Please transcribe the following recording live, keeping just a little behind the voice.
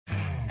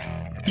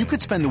You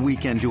could spend the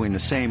weekend doing the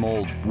same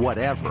old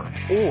whatever,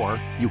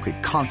 or you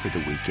could conquer the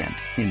weekend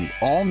in the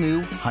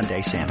all-new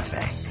Hyundai Santa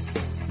Fe.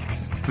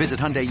 Visit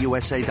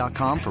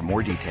HyundaiUSA.com for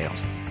more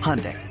details.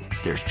 Hyundai,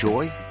 there's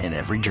joy in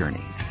every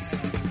journey.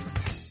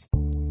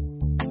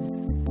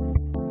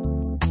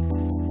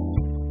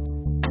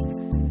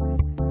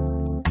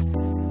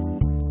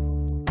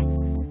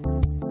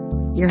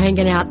 You're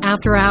hanging out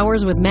after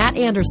hours with Matt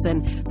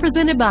Anderson,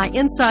 presented by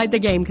Inside the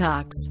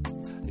Gamecocks.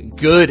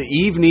 Good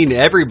evening,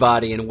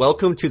 everybody, and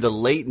welcome to the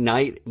Late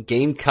Night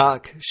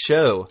Gamecock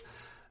Show.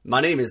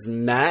 My name is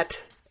Matt,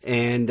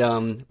 and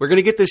we're going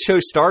to get this show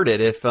started.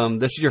 If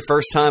this is your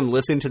first time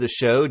listening to the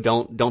show,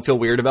 don't feel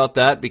weird about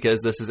that,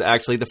 because this is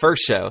actually the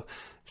first show,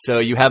 so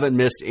you haven't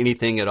missed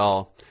anything at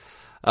all.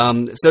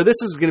 So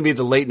this is going to be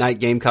the Late Night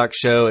Gamecock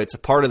Show. It's a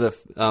part of the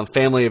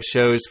family of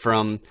shows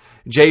from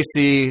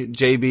JC,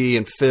 JB,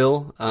 and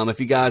Phil. If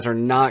you guys are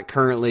not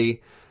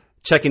currently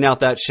checking out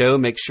that show,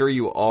 make sure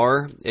you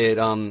are. It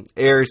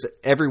airs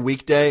every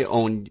weekday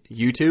on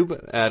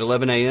YouTube at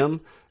 11 a.m.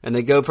 and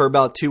they go for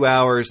about 2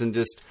 hours and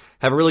just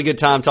have a really good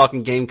time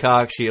talking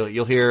Gamecocks.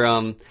 You'll hear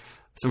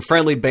some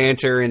friendly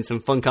banter and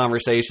some fun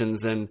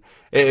conversations, and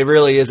it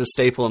really is a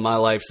staple in my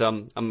life.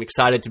 So I'm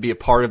excited to be a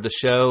part of the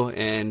show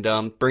and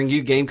bring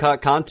you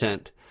Gamecock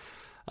content.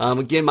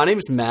 Again, my name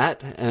is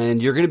Matt,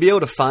 and you're going to be able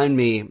to find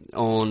me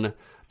on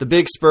the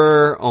Big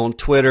Spur, on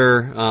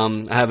Twitter.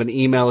 I have an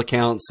email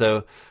account,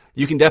 so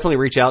you can definitely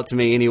reach out to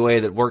me any way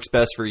that works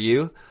best for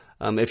you.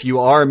 If you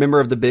are a member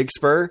of the Big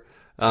Spur,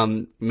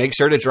 make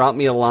sure to drop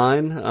me a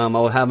line.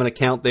 I'll have an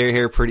account there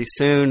here pretty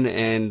soon,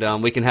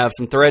 and we can have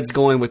some threads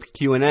going with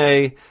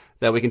Q&A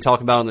that we can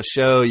talk about on the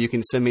show. You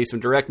can send me some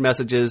direct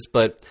messages,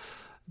 but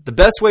the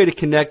best way to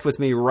connect with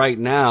me right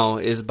now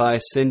is by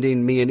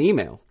sending me an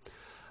email.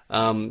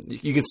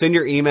 You can send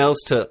your emails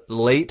to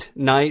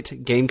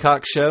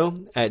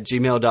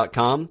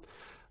latenightgamecockshow@gmail.com.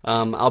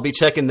 I'll be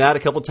checking that a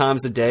couple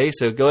times a day,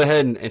 so go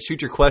ahead and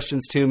shoot your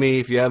questions to me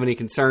if you have any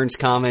concerns,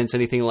 comments,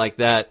 anything like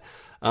that.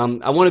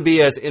 I want to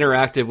be as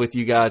interactive with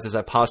you guys as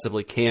I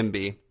possibly can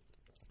be.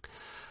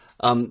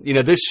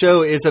 This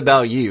show is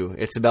about you.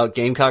 It's about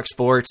Gamecock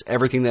sports,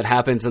 everything that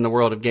happens in the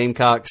world of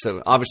Gamecock.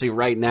 So obviously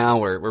right now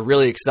we're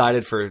really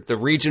excited for the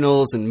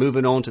regionals and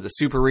moving on to the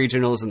super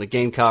regionals, and the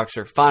Gamecocks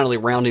are finally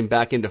rounding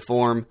back into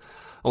form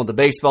on the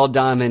baseball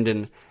diamond,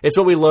 and it's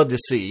what we love to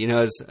see.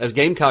 As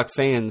Gamecock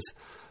fans,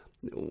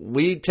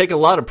 we take a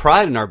lot of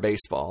pride in our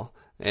baseball,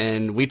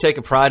 and we take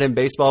a pride in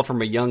baseball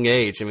from a young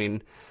age. I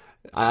mean,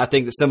 I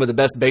think that some of the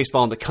best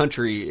baseball in the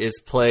country is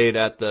played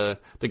at the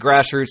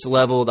grassroots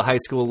level, the high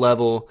school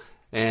level,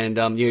 and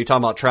you're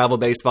talking about travel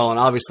baseball and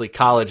obviously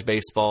college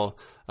baseball.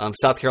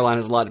 South Carolina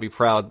has a lot to be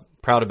proud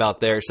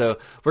about there. So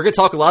we're going to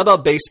talk a lot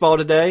about baseball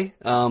today.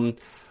 We're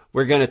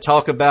going to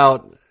talk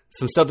about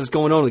some stuff that's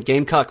going on in the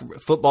Gamecock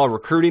football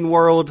recruiting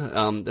world.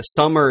 The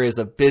summer is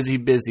a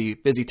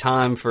busy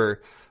time for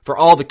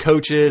all the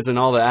coaches and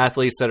all the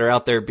athletes that are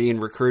out there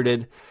being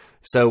recruited.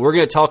 So we're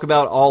going to talk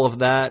about all of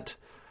that.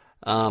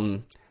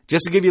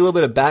 Just to give you a little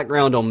bit of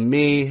background on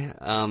me,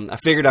 I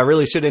figured I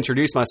really should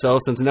introduce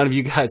myself since none of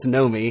you guys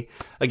know me.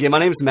 Again, my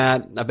name is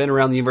Matt. I've been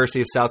around the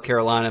University of South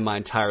Carolina my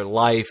entire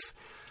life.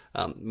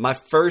 My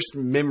first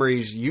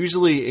memories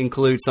usually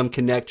include some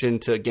connection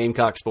to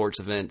Gamecock sports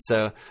events.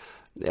 So,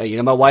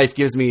 my wife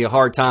gives me a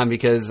hard time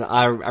because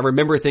I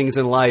remember things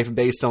in life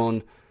based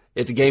on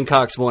if the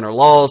Gamecocks won or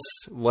lost,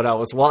 what I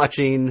was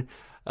watching,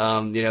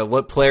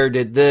 what player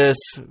did this,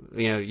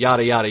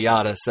 yada, yada,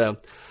 yada. So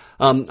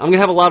I'm going to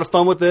have a lot of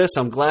fun with this.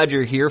 I'm glad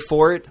you're here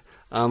for it.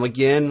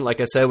 Again,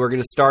 like I said, we're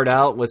going to start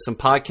out with some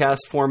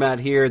podcast format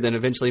here, then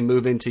eventually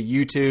move into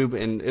YouTube,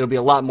 and it'll be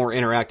a lot more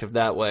interactive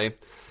that way.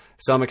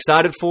 So I'm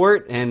excited for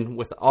it, and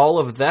with all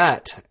of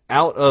that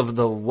out of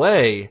the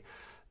way,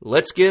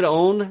 let's get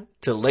on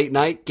to Late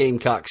Night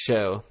Gamecock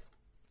Show.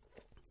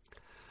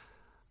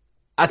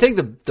 I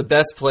think the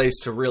best place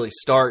to really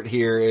start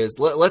here is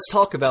let's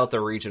talk about the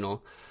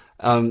regional.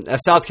 As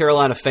South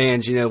Carolina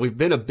fans, we've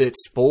been a bit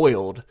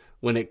spoiled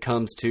when it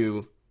comes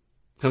to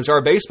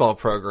our baseball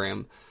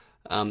program.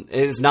 It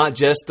is not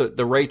just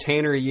the Ray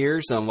Tanner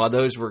years. While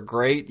those were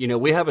great,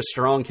 we have a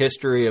strong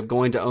history of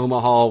going to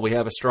Omaha. We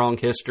have a strong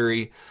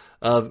history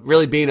of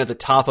really being at the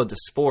top of the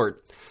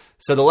sport.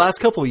 So the last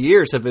couple of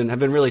years have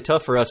been really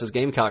tough for us as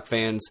Gamecock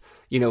fans,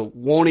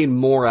 wanting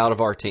more out of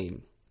our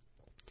team.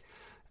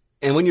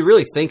 And when you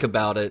really think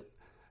about it,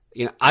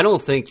 I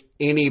don't think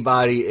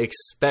anybody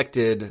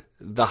expected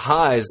the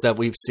highs that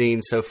we've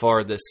seen so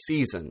far this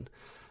season.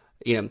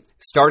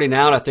 Starting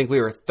out, I think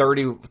we were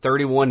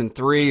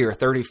 31-3 or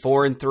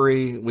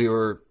 34-3. We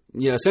were,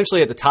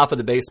 essentially at the top of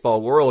the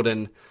baseball world,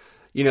 and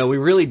we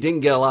really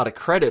didn't get a lot of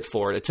credit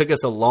for it. It took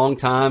us a long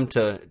time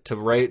to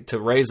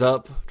raise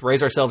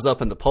ourselves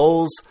up in the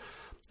polls.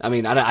 I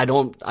mean,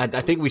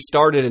 I think we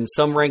started in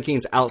some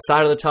rankings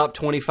outside of the top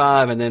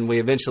 25, and then we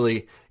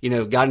eventually,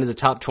 got into the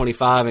top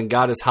 25 and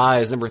got as high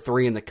as number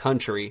 3 in the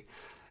country.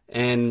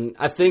 And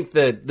I think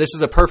that this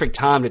is a perfect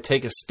time to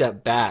take a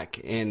step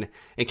back and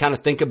kind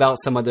of think about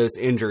some of those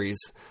injuries.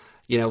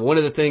 one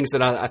of the things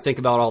that I think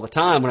about all the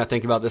time when I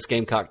think about this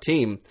Gamecock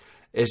team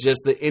is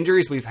just the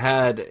injuries we've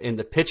had in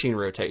the pitching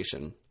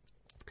rotation.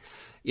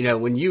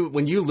 When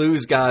you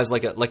lose guys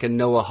like a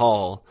Noah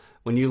Hall,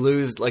 when you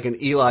lose like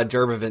an Eli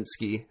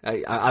Jerbovinsky,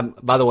 I'm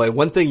by the way,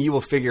 one thing you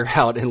will figure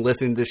out in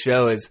listening to the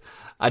show is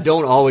I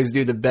don't always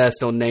do the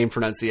best on name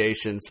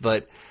pronunciations,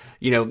 but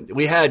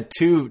we had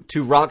two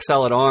rock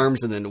solid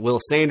arms, and then Will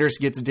Sanders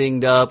gets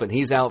dinged up and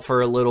he's out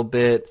for a little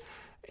bit.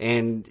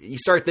 And you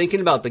start thinking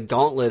about the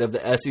gauntlet of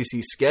the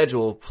SEC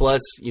schedule,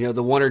 plus,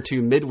 the 1 or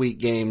 2 midweek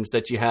games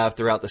that you have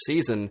throughout the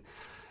season.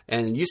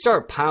 And you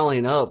start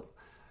piling up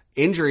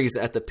injuries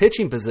at the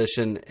pitching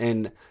position.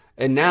 And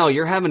now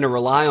you're having to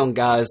rely on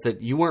guys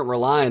that you weren't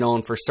relying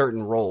on for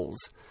certain roles.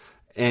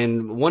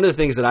 And one of the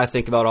things that I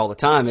think about all the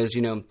time is,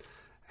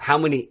 how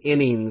many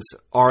innings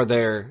are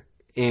there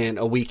in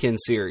a weekend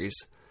series?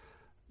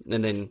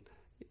 And then,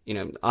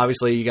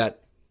 obviously you got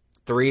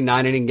 3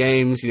 9-inning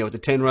games, with the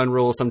 10-run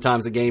rule.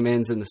 Sometimes the game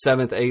ends in the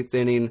 7th, 8th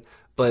inning.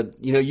 But,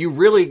 you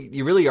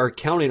really are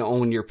counting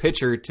on your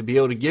pitcher to be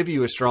able to give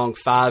you a strong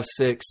 5,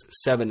 6,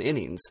 7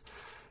 innings.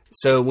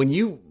 So when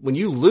you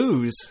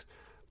lose,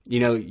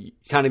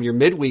 kind of your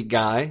midweek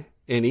guy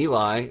in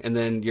Eli, and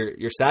then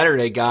your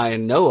Saturday guy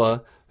in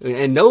Noah,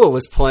 and Noah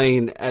was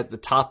playing at the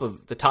top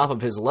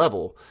of his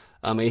level.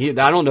 I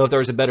don't know if there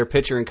was a better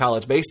pitcher in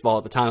college baseball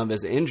at the time of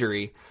his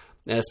injury.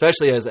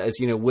 Especially as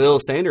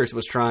Will Sanders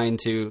was trying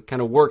to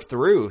kind of work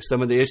through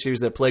some of the issues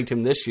that plagued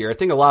him this year. I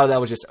think a lot of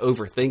that was just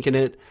overthinking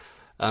it.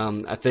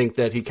 I think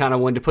that he kind of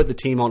wanted to put the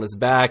team on his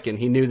back, and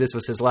he knew this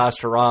was his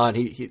last hurrah, and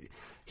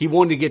he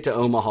wanted to get to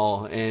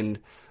Omaha. And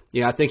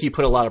I think he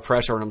put a lot of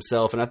pressure on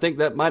himself, and I think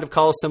that might have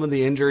caused some of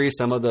the injuries,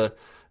 some of the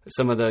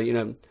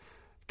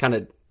kind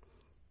of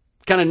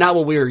not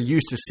what we were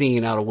used to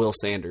seeing out of Will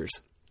Sanders.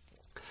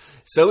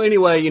 So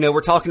anyway, we're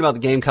talking about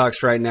the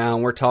Gamecocks right now,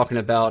 and we're talking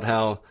about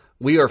how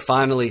we are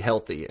finally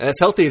healthy, as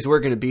healthy as we're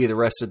going to be the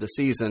rest of the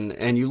season.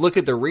 And you look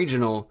at the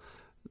regional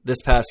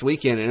this past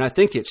weekend, and I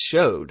think it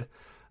showed.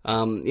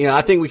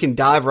 I think we can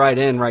dive right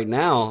in right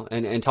now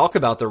and talk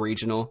about the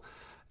regional.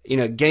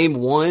 Game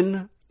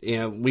 1,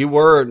 we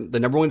were the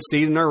number 1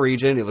 seed in our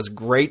region. It was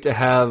great to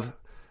have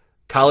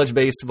college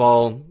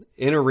baseball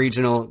in a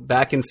regional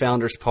back in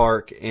Founders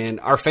Park, and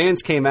our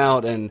fans came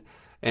out and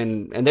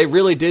they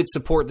really did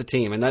support the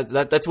team, and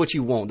that's what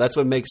you want. That's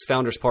what makes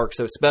Founders Park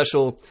so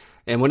special.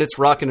 And when it's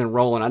rocking and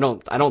rolling, I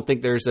don't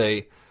think there's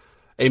a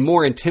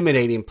more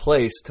intimidating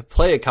place to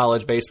play a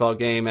college baseball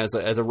game as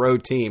a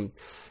road team.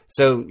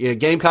 So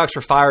Gamecocks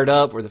were fired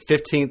up. We're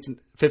the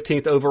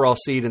 15th overall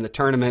seed in the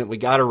tournament. We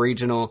got a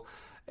regional,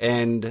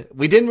 and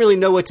we didn't really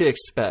know what to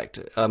expect.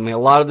 I mean, a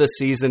lot of the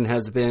season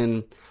has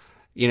been,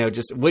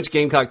 just which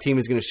Gamecock team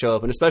is going to show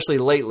up, and especially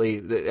lately,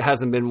 it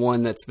hasn't been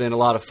one that's been a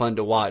lot of fun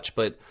to watch.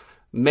 But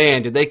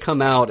man, did they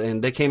come out,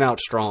 and they came out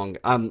strong.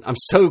 I'm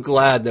so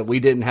glad that we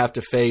didn't have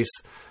to face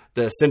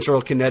the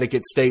Central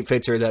Connecticut State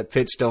pitcher that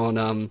pitched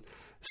on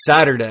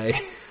Saturday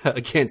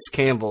against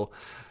Campbell,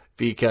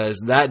 because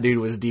that dude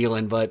was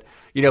dealing. But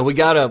we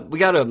got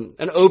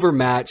an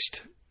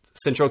overmatched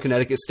Central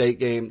Connecticut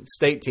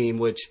State team,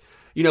 which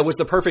was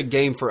the perfect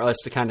game for us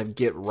to kind of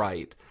get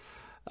right.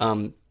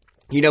 When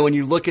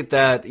you look at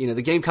that,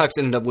 the Gamecocks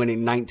ended up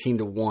winning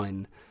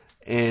 19-1.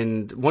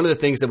 And one of the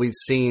things that we've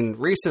seen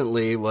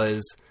recently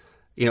was,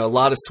 a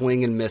lot of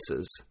swing and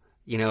misses,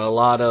 a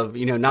lot of,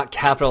 not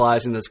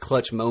capitalizing those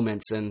clutch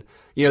moments. And,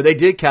 they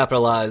did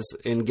capitalize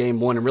in game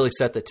 1 and really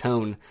set the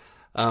tone.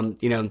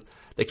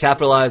 They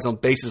capitalized on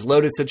bases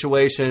loaded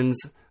situations.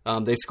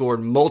 They scored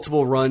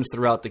multiple runs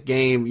throughout the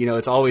game.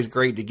 It's always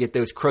great to get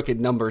those crooked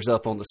numbers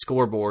up on the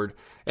scoreboard.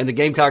 And the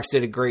Gamecocks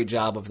did a great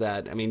job of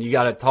that. I mean, you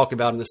got to talk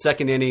about in the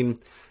second inning,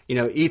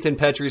 Ethan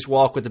Petrie's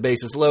walk with the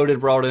bases loaded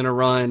brought in a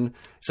run.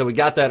 So we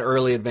got that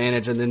early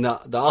advantage. And then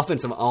the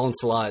offensive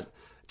onslaught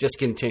just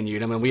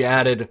continued. I mean, we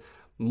added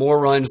more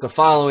runs the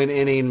following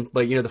inning.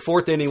 But, the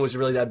fourth inning was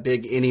really that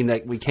big inning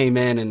that we came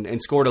in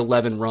and scored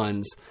 11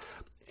 runs.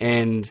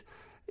 And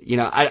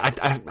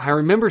I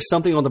remember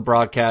something on the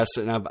broadcast,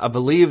 and I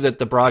believe that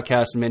the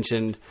broadcast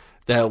mentioned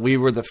that we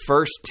were the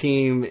first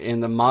team in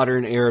the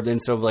modern era of the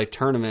NCAA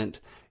tournament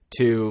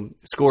to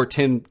score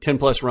 10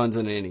 plus runs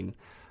in an inning.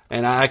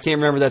 And I can't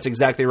remember that's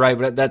exactly right,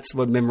 but that's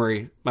what my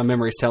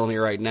memory is telling me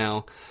right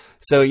now.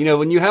 So,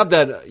 when you have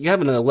an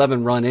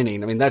 11-run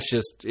inning, I mean,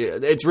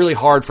 it's really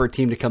hard for a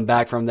team to come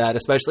back from that,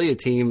 especially a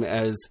team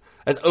as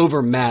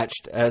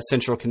overmatched as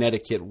Central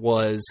Connecticut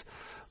was.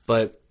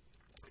 But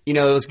it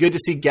was good to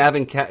see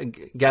Gavin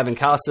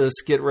Casas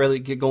get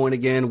going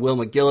again. Will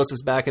McGillis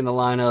was back in the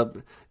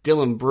lineup.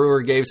 Dylan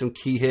Brewer gave some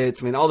key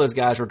hits. I mean, all those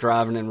guys were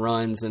driving in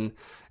runs. And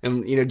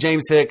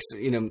James Hicks,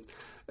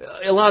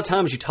 a lot of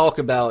times you talk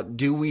about,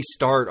 do we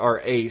start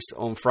our ace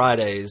on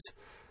Fridays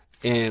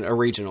in a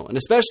regional? And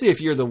especially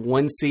if you're the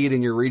 1 seed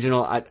in your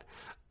regional,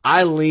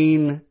 I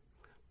lean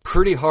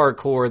pretty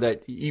hardcore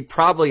that you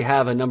probably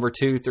have a number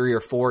 2, 3, or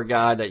 4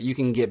 guy that you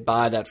can get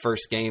by that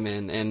first game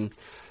in. And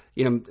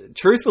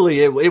truthfully,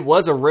 it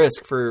was a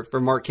risk for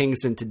Mark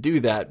Kingston to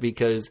do that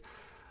because,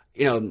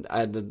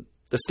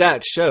 the the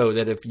stats show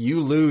that if you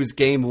lose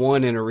game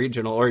one in a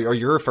regional or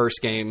your first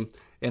game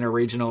in a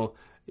regional,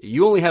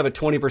 you only have a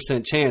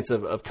 20% chance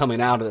of coming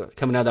out of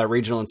that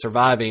regional and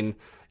surviving,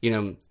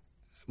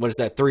 what is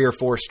that, 3 or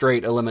 4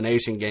 straight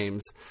elimination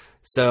games.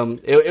 So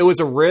it was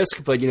a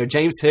risk, but,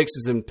 James Hicks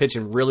has been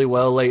pitching really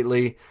well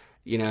lately.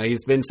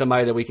 He's been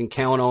somebody that we can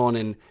count on.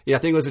 And I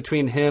think it was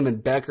between him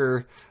and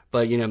Becker,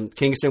 but,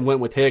 Kingston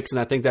went with Hicks,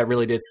 and I think that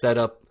really did set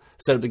up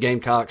the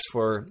Gamecocks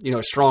for,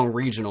 a strong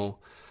regional.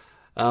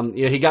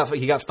 He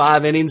got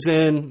 5 innings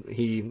in.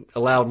 He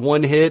allowed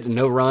 1 hit and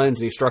no runs,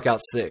 and he struck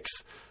out 6.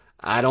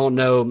 I don't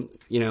know,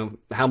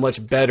 how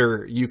much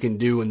better you can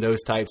do in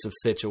those types of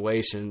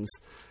situations.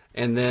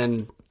 And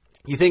then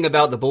you think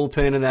about the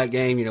bullpen in that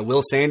game.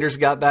 Will Sanders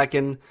got back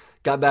into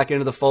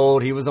the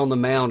fold. He was on the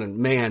mound, and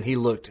man, he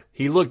looked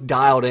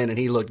dialed in, and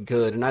he looked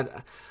good. And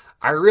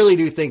I really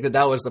do think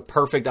that was the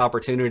perfect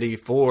opportunity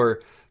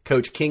for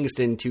Coach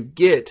Kingston to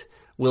get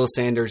Will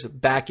Sanders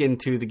back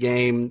into the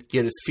game,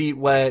 get his feet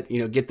wet,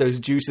 get those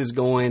juices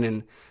going,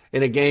 and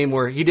in a game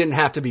where he didn't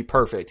have to be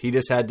perfect. He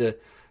just had to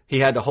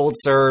hold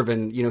serve,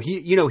 and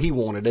he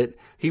wanted it.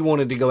 He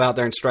wanted to go out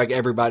there and strike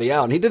everybody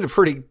out, and he did a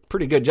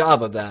pretty good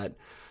job of that.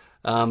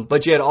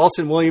 But you had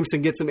Austin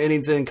Williamson get some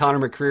innings in,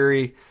 Connor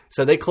McCreary,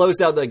 so they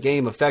closed out that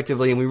game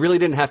effectively, and we really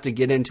didn't have to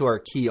get into our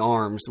key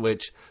arms,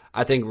 which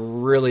I think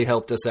really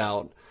helped us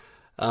out.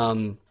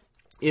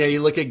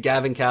 You look at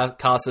Gavin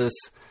Casas.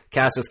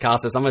 I'm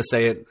going to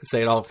say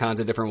it all kinds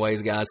of different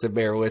ways, guys, so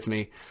bear with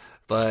me.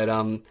 But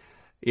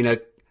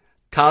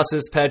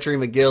Casas, Petrie,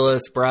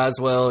 McGillis,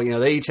 Braswell,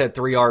 they each had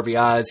 3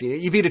 RBIs.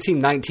 You beat a team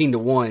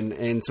 19-1,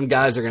 and some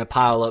guys are going to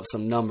pile up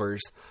some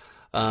numbers.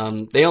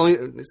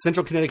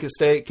 Central Connecticut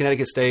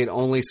State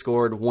only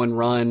scored 1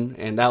 run,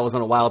 and that was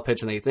on a wild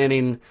pitch in the 8th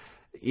inning.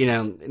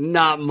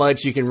 Not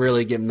much you can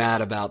really get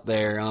mad about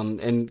there.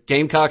 And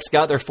Gamecocks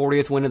got their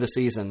 40th win of the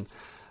season.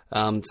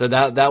 So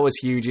that was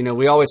huge.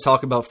 We always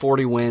talk about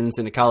 40 wins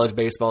in the college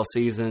baseball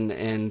season,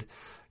 and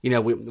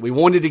we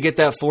wanted to get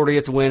that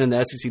 40th win in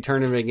the SEC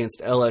tournament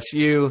against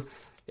LSU.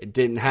 It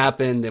didn't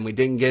happen. Then we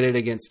didn't get it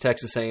against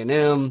Texas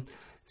A&M.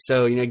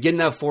 So, getting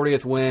that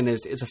 40th win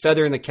is a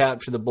feather in the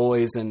cap for the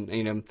boys,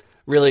 and,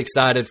 really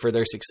excited for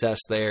their success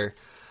there.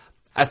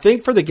 I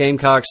think for the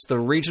Gamecocks, the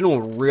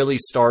regional really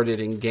started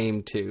in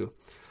game 2.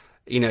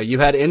 You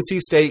had NC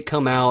State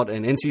come out,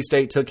 and NC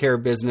State took care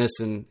of business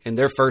in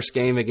their first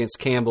game against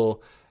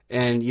Campbell.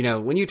 And,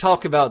 when you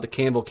talk about the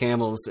Campbell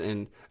Camels,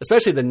 and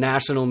especially the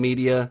national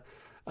media,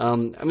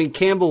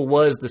 Campbell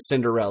was the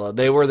Cinderella.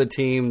 They were the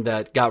team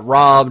that got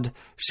robbed,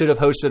 should have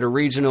hosted a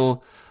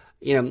regional.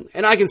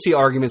 And I can see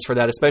arguments for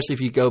that, especially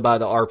if you go by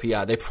the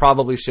RPI. They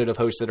probably should have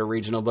hosted a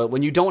regional, but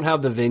when you don't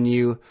have the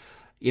venue,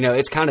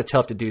 it's kind of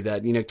tough to do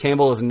that.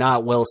 Campbell is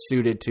not well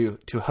suited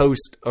to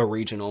host a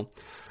regional.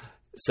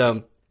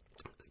 So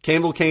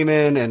Campbell came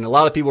in, and a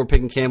lot of people were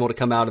picking Campbell to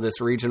come out of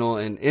this regional,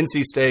 and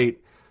NC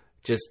State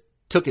just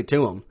took it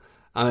to them.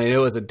 It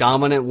was a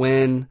dominant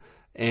win,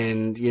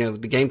 and,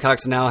 the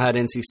Gamecocks now had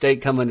NC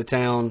State come into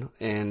town,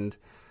 and,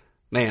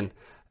 man,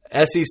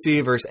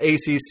 SEC versus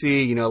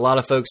ACC, a lot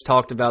of folks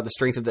talked about the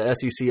strength of the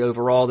SEC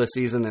overall this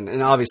season,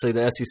 and obviously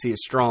the SEC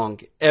is strong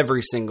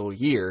every single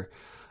year.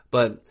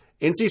 But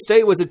NC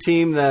State was a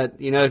team that,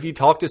 if you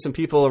talk to some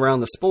people around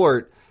the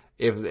sport,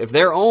 if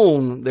they're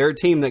a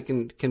team that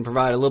can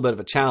provide a little bit of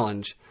a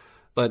challenge.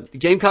 But the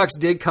Gamecocks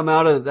did come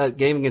out of that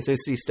game against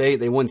NC State.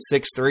 They won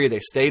 6-3. They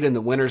stayed in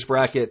the winner's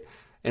bracket.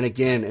 And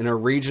again, in a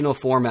regional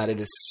format, it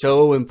is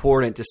so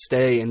important to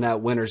stay in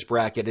that winner's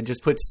bracket. It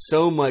just puts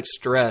so much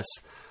stress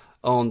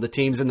on the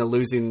teams in the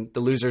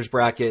losers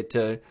bracket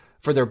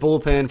for their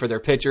bullpen, for their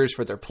pitchers,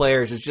 for their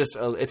players.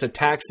 It's a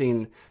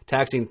taxing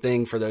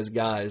thing for those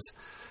guys.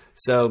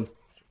 So,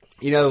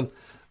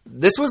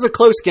 this was a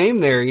close game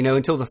there,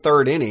 until the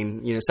 3rd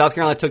inning. South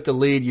Carolina took the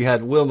lead. You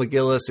had Will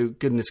McGillis, who,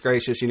 goodness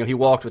gracious, he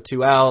walked with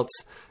 2 outs.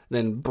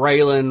 Then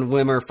Braylon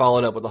Wimmer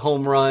followed up with a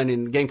home run,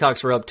 and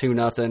Gamecocks were up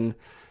 2-0.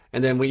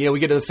 And then we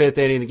get to the 5th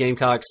inning. The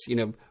Gamecocks,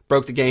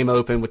 broke the game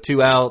open with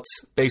 2 outs,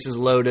 bases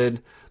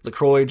loaded.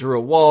 LaCroix drew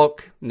a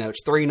walk. Now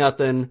it's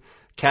 3-0.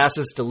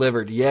 Casas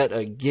delivered yet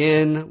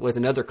again with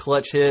another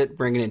clutch hit,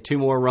 bringing in 2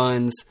 more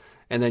runs.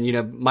 And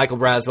then, Michael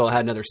Braswell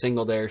had another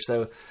single there.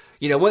 So,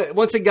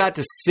 once it got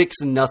to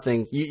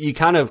 6-0, you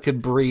kind of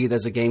could breathe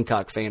as a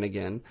Gamecock fan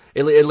again.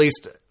 At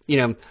least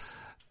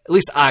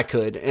I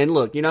could. And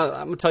look, I'm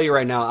going to tell you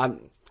right now,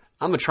 I'm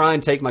going to try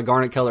and take my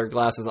garnet colored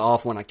glasses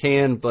off when I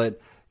can.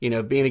 But,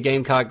 being a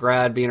Gamecock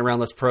grad, being around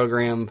this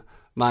program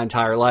my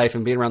entire life,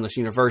 and being around this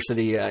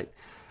university, I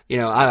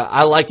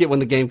like it when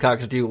the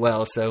Gamecocks do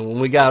well. So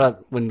when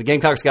the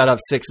Gamecocks got up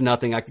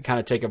 6-0, I could kind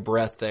of take a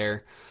breath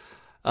there.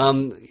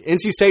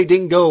 NC State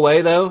didn't go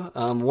away though.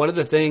 One of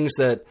the things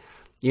that,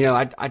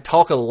 I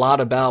talk a lot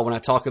about when I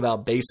talk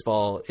about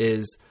baseball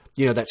is,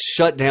 that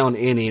shutdown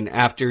inning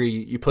after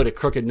you put a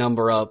crooked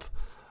number up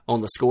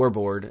on the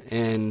scoreboard.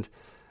 And,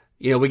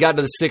 we got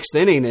to the 6th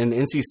inning, and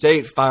NC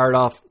State fired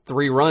off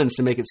 3 runs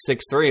to make it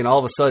 6-3. And all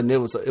of a sudden it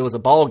was a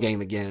ball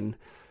game again.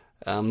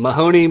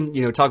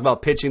 Mahoney, talk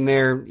about pitching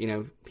there.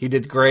 He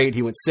did great.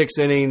 He went 6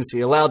 innings. He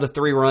allowed the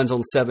 3 runs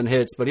on 7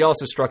 hits, but he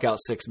also struck out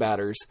 6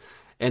 batters.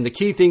 And the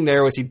key thing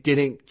there was he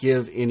didn't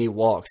give any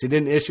walks. He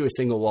didn't issue a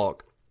single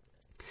walk.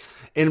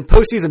 In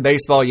postseason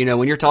baseball,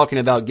 when you're talking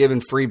about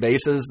giving free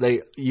bases,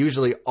 they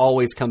usually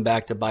always come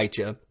back to bite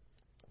you.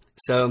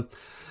 So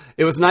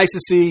it was nice to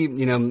see,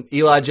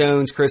 Eli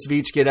Jones, Chris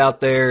Veach get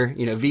out there.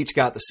 Veach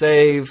got the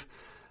save.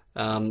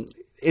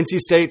 NC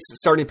State's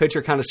starting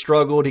pitcher kind of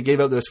struggled. He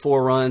gave up those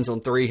 4 runs on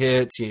 3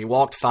 hits. He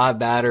walked 5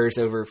 batters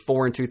over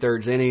 4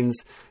 2/3 innings.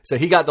 So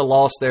he got the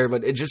loss there,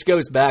 but it just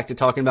goes back to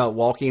talking about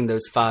walking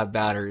those 5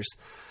 batters.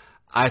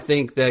 I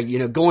think that,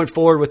 going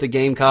forward with the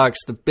Gamecocks,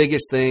 the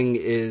biggest thing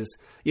is,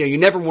 you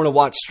never want to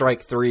watch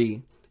strike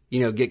 3,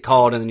 get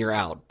called and then you're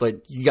out.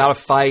 But you got to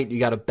fight. You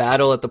got to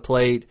battle at the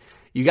plate.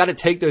 You got to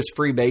take those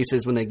free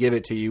bases when they give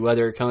it to you,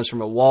 whether it comes from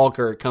a walk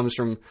or it comes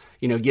from,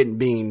 getting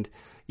beamed.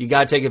 You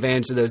got to take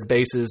advantage of those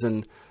bases,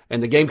 and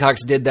the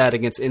Gamecocks did that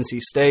against NC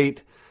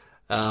State.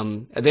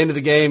 At the end of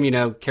the game,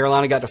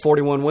 Carolina got to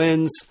 41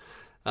 wins.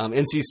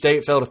 NC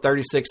State fell to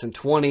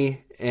 36-20,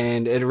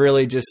 and it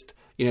really just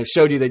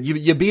showed you that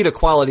you beat a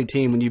quality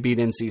team when you beat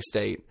NC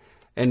State.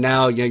 And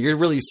now you're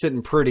really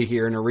sitting pretty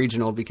here in a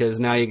regional, because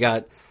now you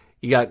got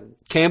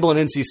Campbell and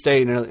NC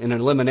State in an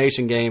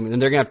elimination game, and then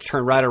they're gonna have to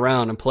turn right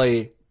around and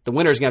play. The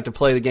winner's gonna have to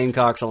play the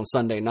Gamecocks on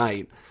Sunday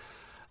night.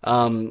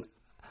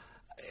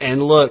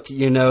 And look,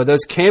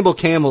 those Campbell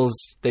Camels,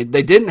 they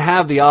didn't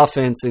have the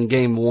offense in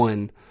game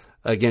 1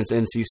 against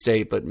NC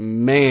State, but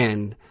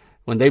man,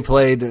 when they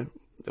played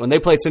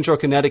Central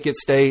Connecticut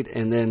State,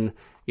 and then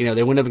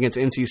they went up against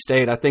NC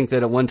State, I think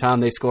that at one time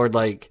they scored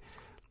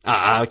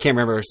I can't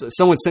remember.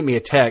 Someone sent me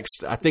a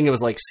text. I think it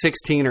was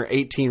 16 or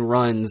 18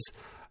 runs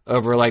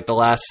over the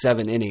last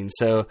 7 innings.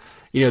 So,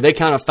 they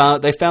kind of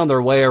found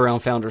their way around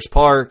Founders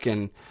Park,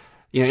 and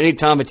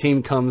anytime a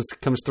team comes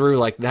through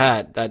like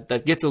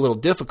that gets a little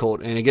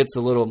difficult, and it gets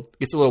a little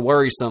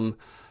worrisome,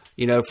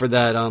 for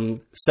that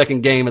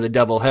second game of the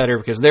doubleheader,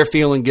 because they're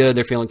feeling good,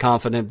 they're feeling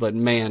confident, but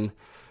man,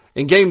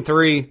 in game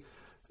 3,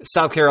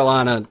 South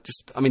Carolina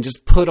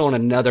just put on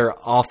another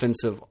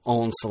offensive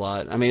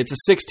onslaught. It's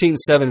a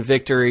 16-7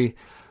 victory.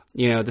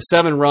 The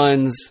 7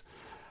 runs,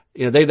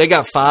 they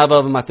got 5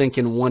 of them, I think,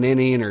 in 1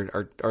 inning,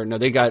 or no,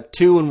 they got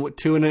 2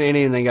 in an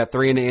inning, and they got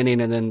 3 in an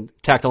inning, and then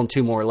tacked on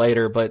 2 more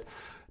later. But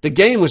the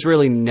game was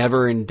really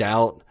never in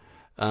doubt.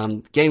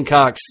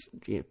 Gamecocks,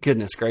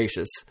 goodness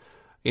gracious,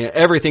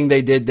 everything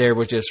they did there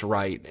was just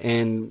right.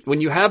 And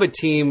when you have a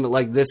team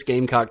like this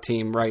Gamecock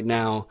team right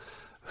now,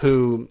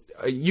 who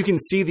you can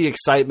see the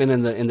excitement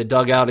in the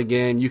dugout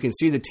again, you can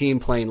see the team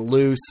playing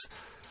loose.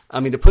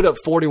 To put up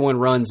 41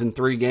 runs in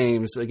 3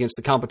 games against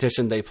the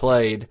competition they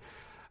played,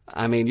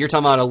 you're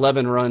talking about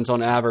 11 runs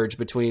on average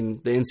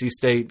between the NC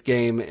State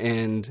game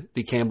and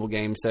the Campbell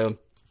game. So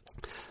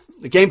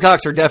the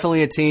Gamecocks are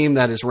definitely a team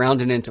that is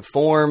rounding into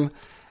form.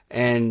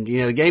 And,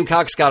 the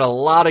Gamecocks got a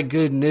lot of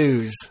good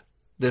news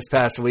this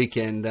past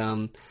weekend.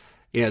 The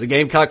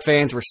Gamecock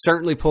fans were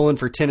certainly pulling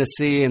for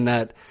Tennessee in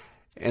that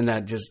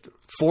just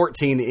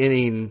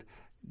 14-inning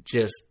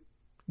just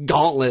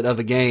gauntlet of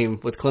a game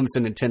with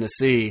Clemson and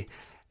Tennessee.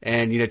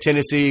 And,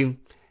 Tennessee,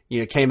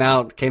 came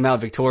out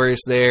victorious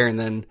there. And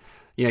then,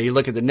 you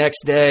look at the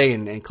next day,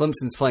 and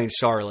Clemson's playing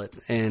Charlotte.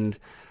 And,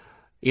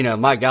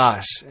 my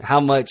gosh, how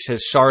much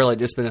has Charlotte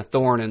just been a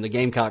thorn in the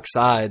Gamecock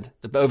side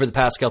over the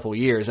past couple of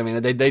years?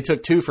 They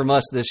took 2 from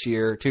us this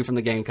year, 2 from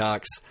the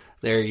Gamecocks.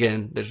 There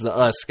again, there's the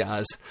us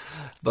guys.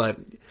 But,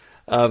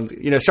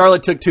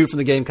 Charlotte took 2 from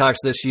the Gamecocks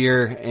this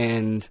year,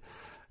 and,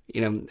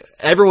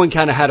 everyone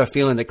kind of had a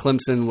feeling that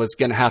Clemson was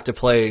going to have to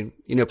play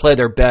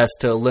their best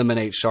to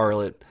eliminate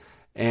Charlotte.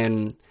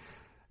 And,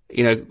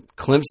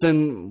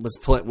 Clemson was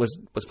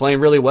playing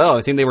really well.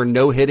 I think they were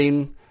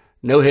no-hitting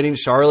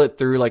Charlotte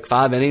through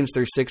 5 innings,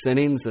 through 6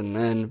 innings, and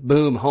then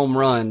boom, home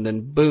run,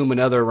 then boom,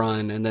 another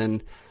run. And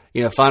then,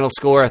 final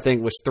score I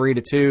think was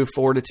 3-2,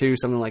 4-2,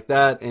 something like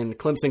that. And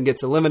Clemson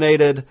gets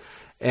eliminated,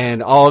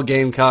 and all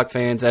Gamecock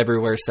fans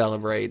everywhere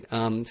celebrate.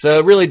 So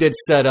it really did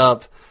set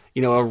up,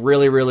 a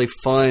really, really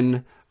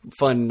fun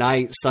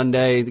night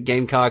Sunday. The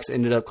Gamecocks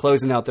ended up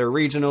closing out their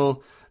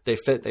regional. They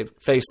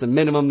faced the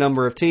minimum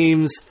number of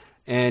teams,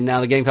 and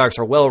now the Gamecocks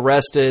are well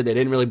rested. They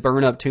didn't really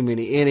burn up too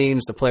many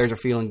innings. The players are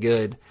feeling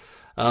good.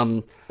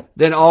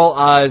 Then all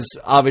eyes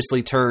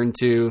obviously turned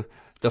to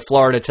the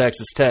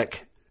Florida-Texas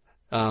Tech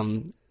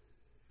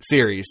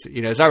series.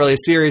 It's not really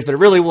a series, but it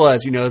really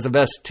was. It was the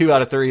best 2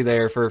 out of 3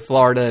 there for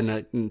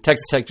Florida, and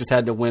Texas Tech just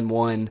had to win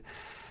 1.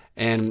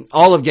 And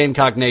all of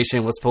Gamecock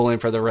Nation was pulling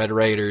for the Red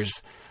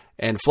Raiders.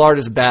 And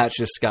Florida's bats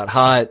just got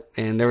hot,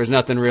 and there was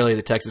nothing really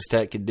that Texas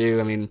Tech could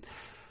do.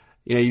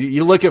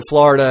 You look at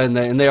Florida, and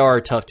they are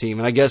a tough team.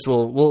 And I guess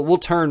we'll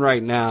turn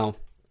right now,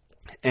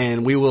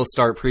 and we will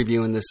start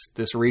previewing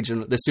this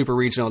region, this super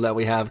regional that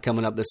we have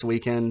coming up this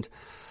weekend.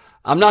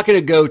 I'm not going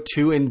to go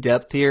too in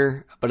depth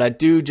here, but I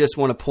do just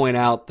want to point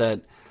out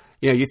that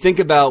you think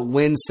about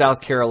when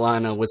South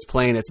Carolina was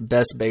playing its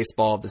best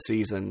baseball of the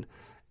season,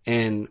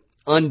 and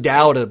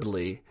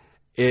undoubtedly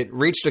it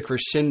reached a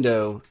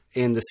crescendo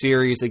in the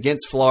series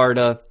against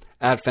Florida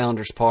at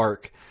Founders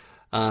Park.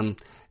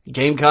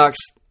 Gamecocks,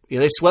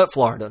 they swept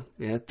Florida,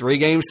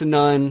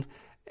 3-0,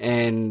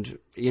 and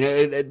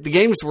the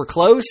games were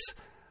close,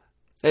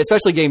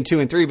 especially game 2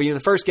 and 3. But the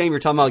first game you're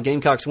talking about,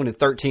 Gamecocks winning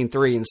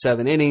 13-3 in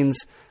 7 innings.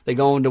 They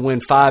go on to win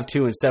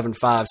 5-2 and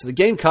 7-5. So the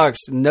Gamecocks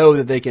know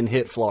that they can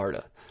hit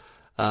Florida.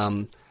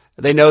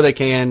 They know they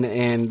can,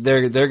 and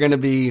they're going to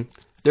be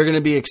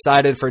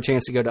excited for a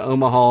chance to go to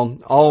Omaha.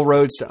 All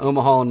roads to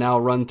Omaha now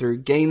run through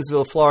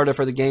Gainesville, Florida,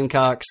 for the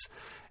Gamecocks.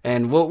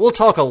 And we'll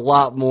talk a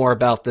lot more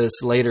about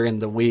this later in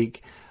the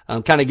week.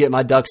 Kind of get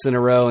my ducks in a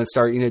row and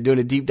start doing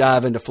a deep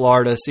dive into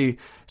Florida. See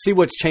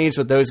what's changed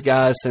with those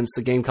guys since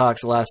the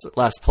Gamecocks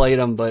last played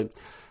them. But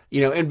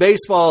in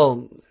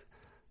baseball,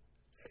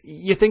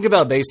 you think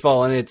about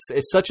baseball, and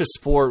it's such a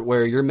sport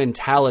where your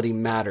mentality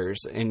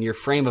matters and your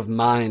frame of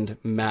mind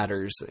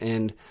matters.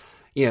 And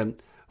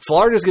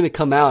Florida's going to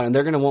come out and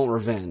they're going to want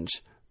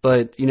revenge.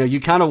 But you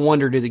kind of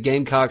wonder, do the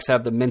Gamecocks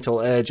have the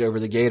mental edge over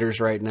the Gators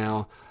right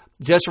now,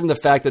 just from the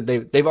fact that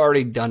they've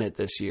already done it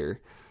this year?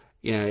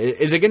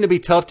 Is it going to be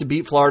tough to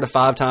beat Florida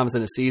 5 times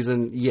in a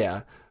season?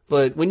 Yeah.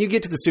 But when you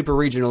get to the Super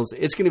Regionals,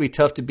 it's going to be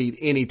tough to beat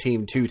any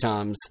team 2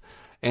 times.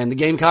 And the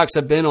Gamecocks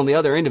have been on the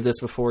other end of this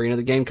before.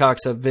 The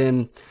Gamecocks have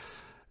been,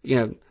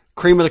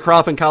 cream of the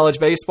crop in college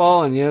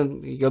baseball. And,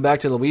 you go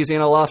back to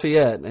Louisiana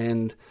Lafayette,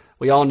 and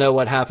we all know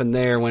what happened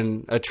there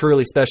when a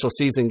truly special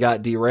season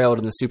got derailed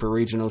in the Super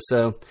Regionals.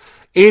 So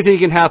anything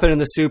can happen in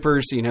the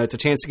Supers. It's a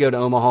chance to go to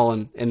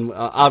Omaha, and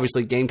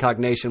obviously Gamecock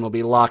Nation will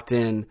be locked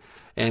in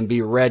and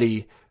be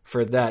ready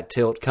for that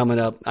tilt coming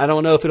up. I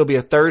don't know if it'll be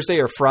a Thursday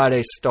or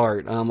Friday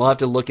start. We'll have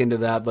to look into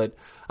that, but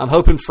I'm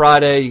hoping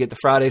Friday. You get the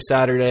Friday,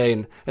 Saturday,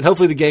 and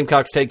hopefully the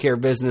Gamecocks take care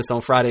of business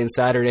on Friday and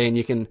Saturday, and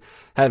you can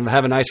have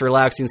a nice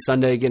relaxing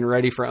Sunday getting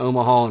ready for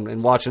Omaha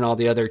and watching all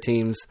the other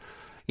teams,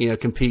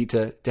 compete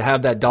to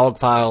have that dog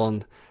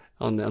pile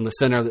on the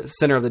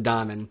center of the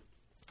diamond.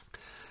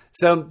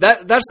 So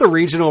that's the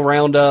regional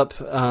roundup.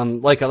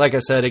 Like I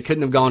said, it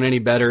couldn't have gone any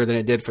better than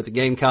it did for the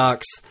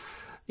Gamecocks.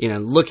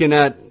 Looking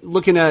at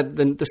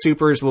the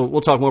Supers,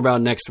 we'll talk more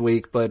about next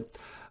week. But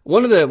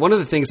one of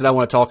the things that I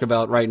want to talk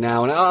about right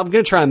now, and I'm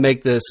going to try and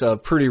make this a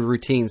pretty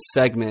routine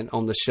segment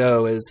on the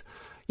show, is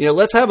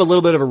let's have a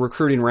little bit of a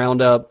recruiting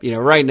roundup.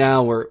 Right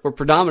now we're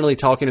predominantly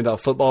talking about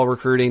football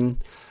recruiting.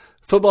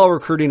 Football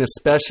recruiting,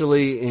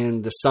 especially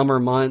in the summer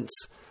months,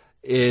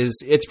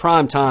 it's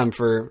prime time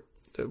for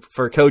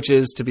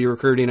coaches to be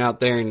recruiting out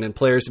there and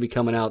players to be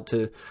coming out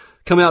to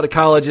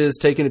colleges,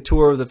 taking a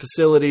tour of the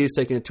facilities,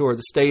 taking a tour of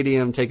the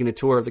stadium, taking a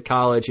tour of the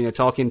college,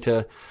 talking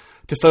to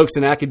folks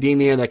in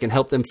academia that can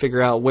help them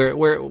figure out where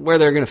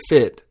they're going to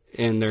fit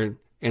in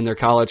their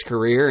college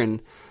career.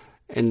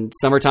 And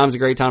summertime's a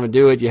great time to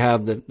do it. You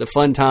have the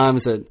fun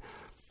times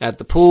at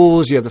the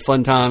pools, you have the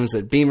fun times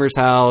at Beamer's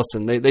house,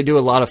 and they do a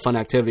lot of fun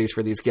activities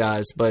for these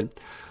guys. But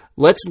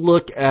let's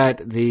look at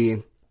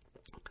the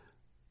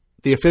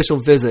official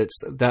visits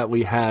that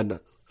we had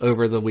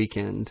over the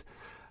weekend.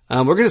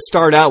 We're going to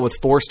start out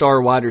with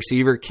 4-star wide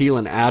receiver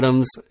Keelan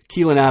Adams.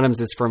 Keelan Adams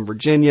is from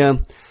Virginia.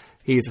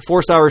 He's a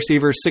 4-star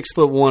receiver,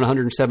 6'1",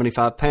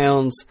 175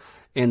 pounds.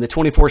 In the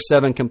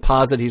 24/7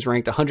 composite, he's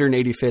ranked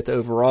 185th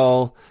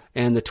overall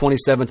and the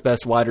 27th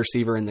best wide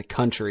receiver in the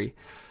country.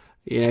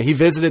 He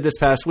visited this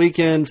past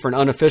weekend for an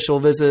unofficial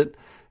visit.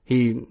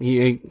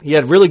 He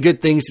had really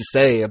good things to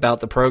say about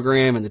the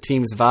program and the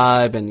team's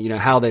vibe and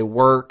how they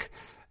work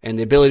and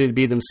the ability to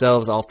be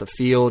themselves off the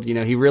field.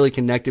 He really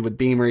connected with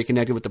Beamer. He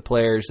connected with the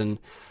players, and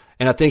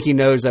I think he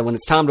knows that when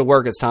it's time to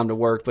work, it's time to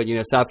work. But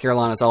South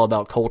Carolina is all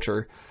about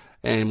culture,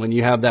 and when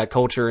you have that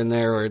culture in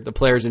there, where the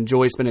players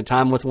enjoy spending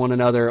time with one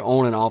another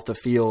on and off the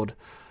field,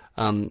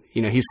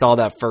 he saw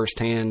that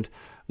firsthand.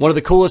 One of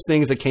the coolest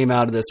things that came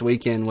out of this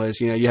weekend was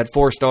you had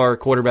 4-star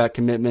quarterback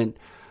commitment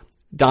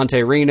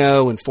Dante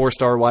Reno and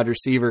 4-star wide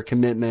receiver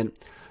commitment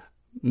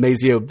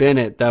Mazio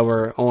Bennett that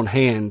were on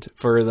hand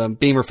for the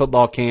Beamer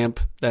football camp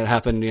that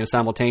happened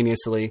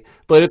simultaneously.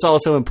 But it's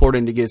also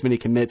important to get as many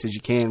commits as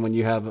you can when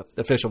you have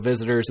official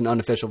visitors and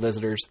unofficial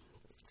visitors.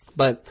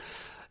 But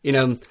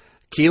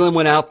Keelan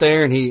went out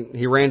there and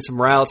he ran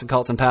some routes and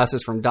caught some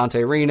passes from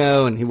Dante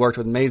Reno, and he worked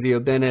with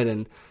Mazio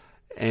Bennett,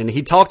 and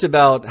he talked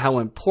about how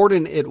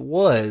important it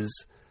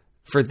was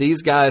for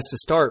these guys to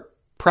start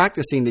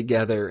practicing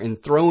together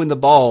and throwing the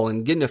ball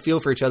and getting a feel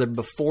for each other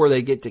before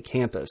they get to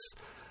campus.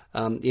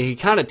 He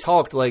kind of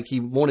talked like he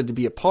wanted to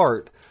be a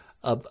part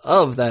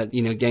of that,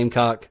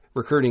 Gamecock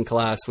recruiting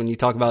class when you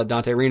talk about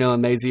Dante Reno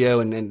and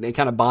Mazio and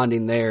kind of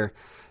bonding there.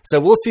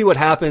 So we'll see what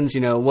happens.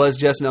 It was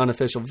just an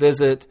unofficial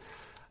visit.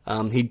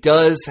 He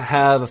does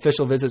have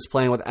official visits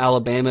playing with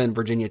Alabama and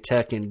Virginia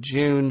Tech in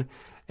June.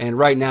 And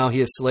right now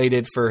he is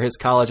slated for his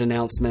college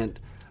announcement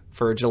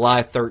for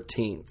July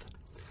 13th.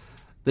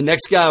 The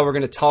next guy we're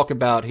going to talk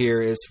about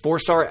here is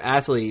 4-star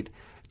athlete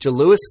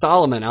Jalewis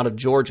Solomon out of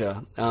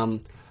Georgia.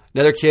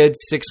 Another kid,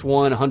 6'1",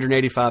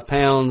 185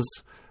 pounds,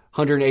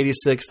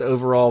 186th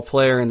overall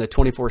player in the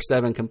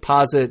 24/7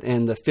 composite,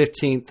 and the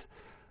 15th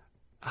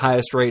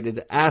highest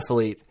rated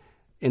athlete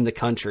in the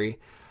country.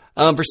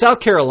 For South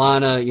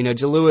Carolina,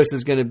 Jalewis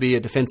is going to be a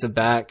defensive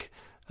back.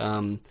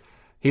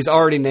 He's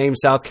already named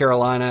South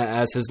Carolina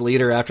as his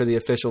leader after the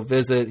official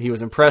visit. He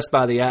was impressed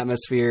by the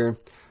atmosphere.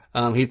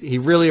 He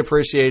really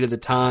appreciated the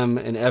time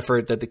and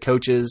effort that the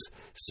coaches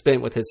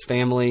spent with his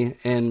family,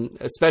 and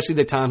especially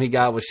the time he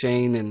got with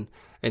Shane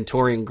and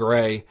Torian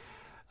Gray.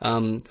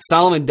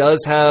 Solomon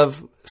does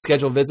have a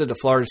scheduled visit to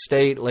Florida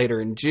State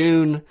later in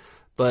June,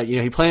 but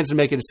he plans to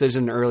make a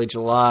decision in early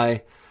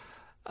July.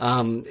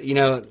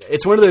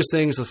 It's one of those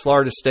things with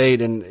Florida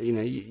State,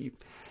 and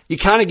you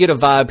kind of get a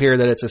vibe here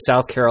that it's a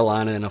South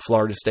Carolina and a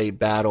Florida State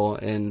battle,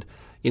 and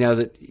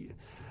that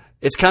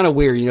it's kind of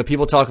weird.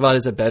 People talk about,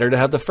 is it better to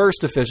have the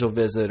first official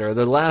visit or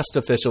the last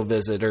official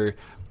visit, or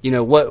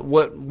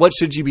what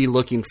should you be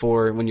looking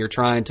for when you're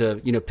trying to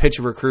pitch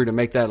a recruit and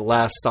make that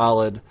last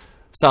solid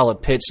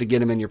pitch to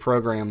get him in your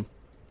program.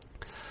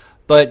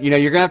 But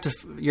you're gonna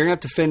have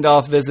to fend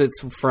off visits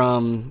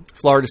from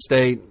Florida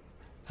State.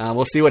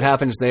 We'll see what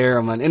happens there.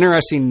 An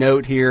interesting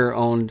note here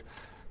on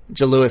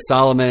Jalewis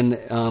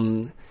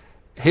Solomon.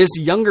 His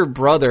younger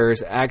brother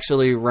is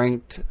actually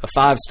ranked a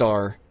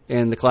 5-star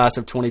in the class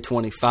of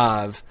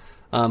 2025.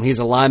 He's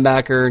a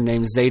linebacker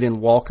named Zayden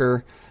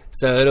Walker.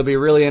 So it'll be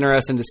really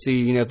interesting to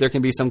see, if there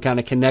can be some kind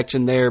of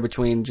connection there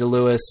between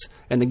Jalewis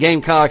and the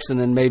Gamecocks, and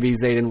then maybe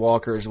Zayden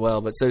Walker as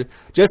well. But so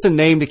just a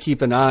name to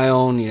keep an eye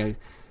on.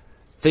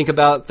 Think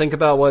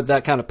about what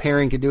that kind of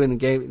pairing could do in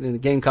the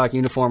Gamecock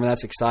uniform, and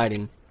that's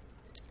exciting.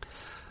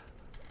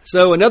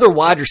 So another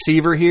wide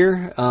receiver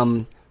here,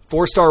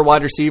 4-star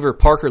wide receiver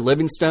Parker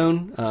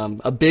Livingstone,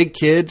 a big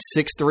kid,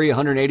 6'3",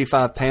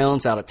 185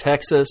 pounds, out of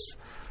Texas.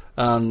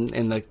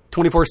 In the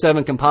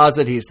 24/7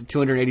 composite, he's the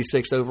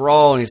 286th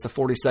overall, and he's the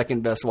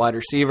 42nd best wide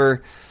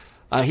receiver.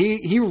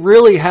 He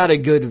really had a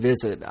good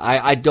visit.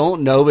 I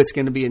don't know if it's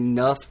going to be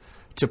enough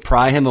to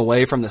pry him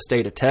away from the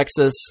state of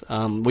Texas.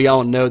 We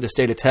all know the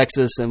state of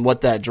Texas and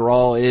what that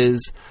draw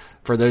is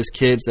for those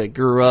kids that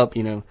grew up,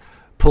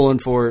 pulling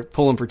for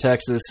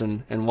Texas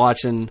and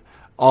watching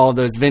all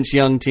those Vince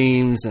Young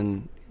teams,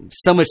 and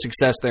so much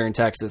success there in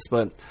Texas.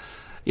 But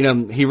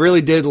he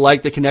really did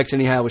like the connection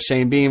he had with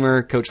Shane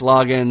Beamer, Coach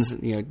Loggins,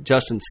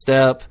 Justin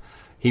Stepp.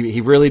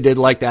 He really did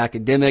like the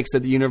academics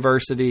at the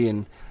university,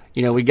 and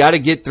we got to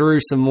get through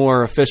some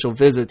more official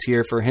visits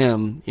here for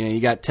him. You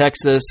got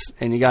Texas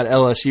and you got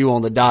LSU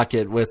on the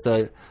docket with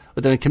a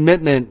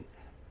commitment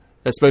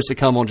that's supposed to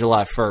come on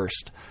July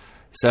 1st.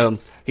 So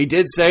he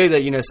did say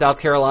that South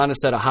Carolina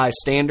set a high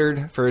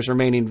standard for his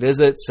remaining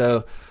visits.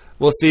 So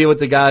we'll see what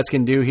the guys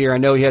can do here. I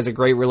know he has a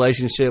great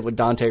relationship with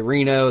Dante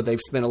Reno. They've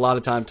spent a lot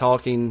of time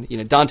talking.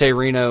 Dante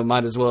Reno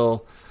might as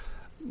well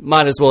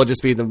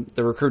just be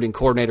the recruiting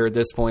coordinator at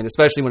this point,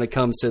 especially when it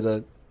comes to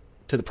the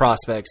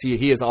prospects.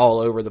 He is all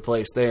over the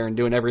place there and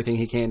doing everything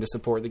he can to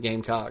support the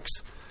Gamecocks.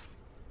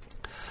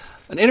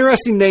 An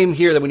interesting name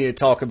here that we need to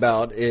talk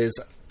about is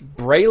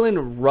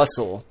Braylon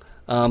Russell,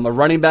 a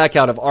running back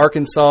out of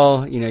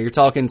Arkansas. You're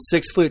talking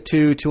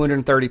 6'2",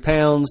 230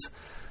 pounds.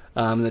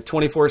 In the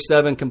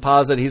 24/7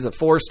 composite, he's a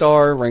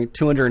 4-star, ranked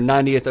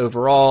 290th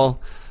overall,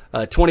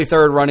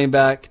 23rd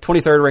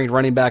ranked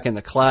running back in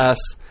the class.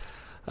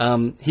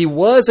 He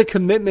was a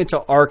commitment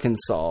to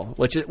Arkansas,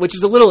 which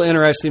is a little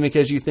interesting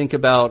because you think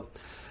about,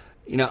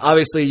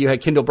 obviously you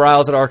had Kendall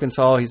Briles at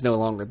Arkansas. He's no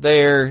longer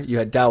there. You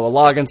had Dowell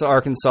Loggins at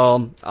Arkansas.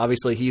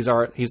 Obviously he's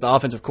the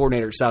offensive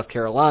coordinator at South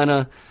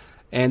Carolina.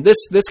 And this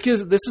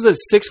is a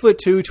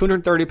 6'2",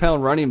 230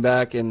 pound running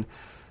back. And,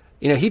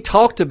 he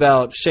talked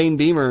about Shane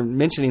Beamer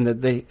mentioning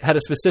that they had a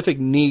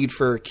specific need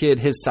for a kid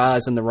his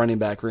size in the running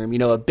back room.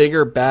 A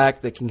bigger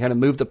back that can kind of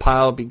move the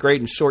pile, be great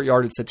in short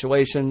yardage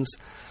situations.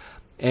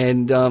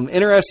 And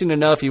interesting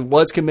enough, he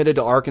was committed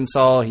to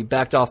Arkansas. He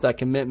backed off that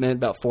commitment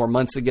about 4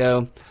 months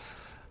ago.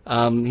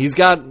 He's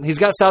got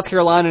South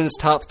Carolina in his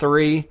top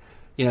 3.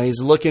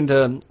 He's looking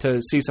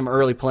to see some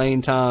early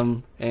playing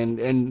time,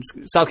 and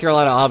South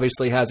Carolina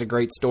obviously has a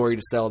great story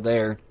to sell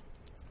there.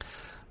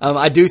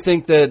 I do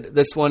think that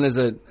this one is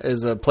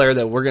a player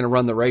that we're going to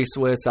run the race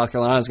with. South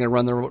Carolina is going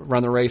to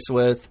run the race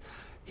with.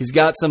 He's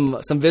got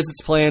some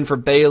visits planned for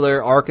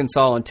Baylor,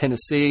 Arkansas, and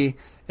Tennessee.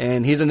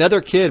 And he's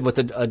another kid with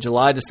a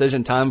July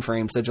decision time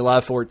frame, so July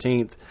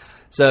 14th.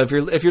 So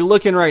if you're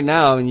looking right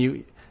now,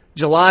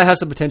 July has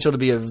the potential to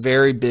be a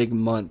very big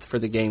month for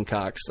the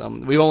Gamecocks.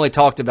 We've only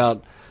talked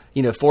about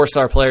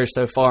 4-star players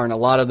so far, and a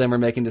lot of them are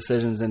making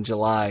decisions in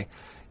July.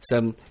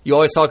 So you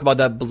always talk about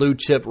that blue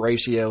chip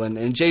ratio,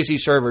 and J.C.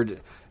 Shervert,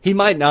 he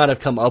might not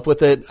have come up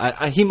with it.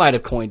 He might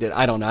have coined it.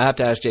 I don't know. I have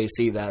to ask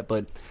J.C. that,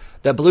 but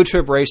that blue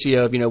chip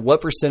ratio of what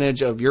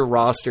percentage of your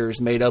roster is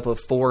made up of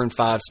 4- and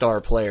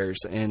 5-star players,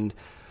 and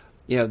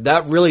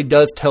that really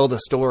does tell the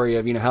story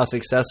of, how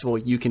successful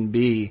you can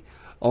be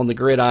on the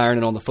gridiron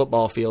and on the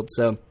football field.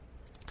 So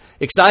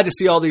excited to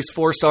see all these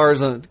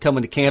 4-stars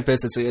coming to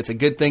campus. It's a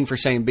good thing for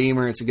Shane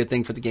Beamer. It's a good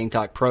thing for the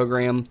Gamecock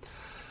program.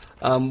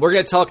 We're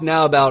going to talk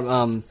now about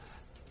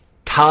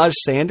Kaj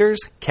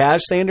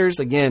Sanders.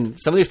 Again,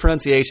 some of these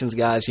pronunciations,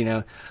 guys,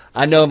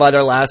 I know them by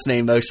their last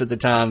name most of the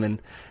time. And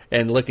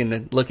and looking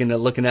at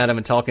them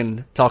and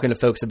talking to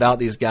folks about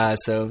these guys.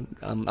 So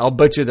I'll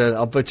butcher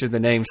the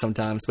name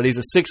sometimes, but he's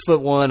a 6'1",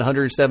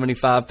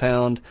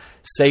 175-pound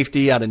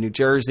safety out of New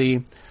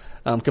Jersey.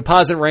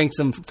 Composite ranks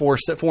him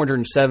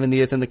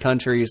 470th in the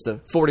country. He's the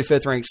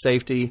 45th ranked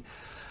safety.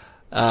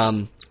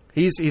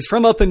 He's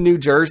from up in New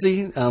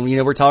Jersey.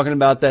 We're talking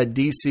about that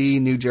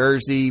DC, New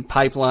Jersey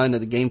pipeline that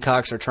the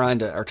Gamecocks are trying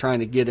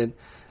to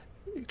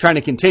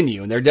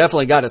continue, and they're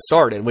definitely got it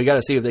started. We got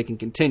to see if they can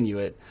continue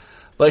it.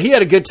 But he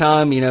had a good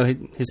time.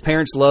 His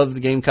parents love the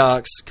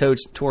Gamecocks coach,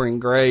 Torian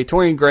Gray.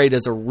 Torian Gray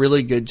does a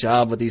really good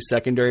job with these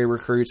secondary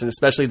recruits, and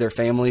especially their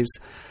families.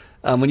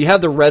 When you have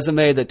the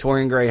resume that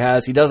Torian Gray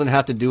has, he doesn't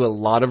have to do a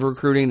lot of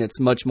recruiting. It's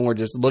much more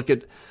just look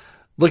at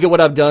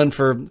what I've done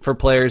for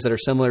players that are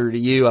similar to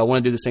you. I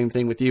want to do the same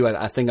thing with you.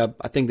 I think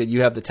that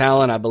you have the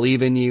talent. I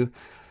believe in you,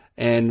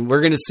 and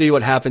we're going to see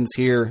what happens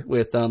here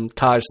with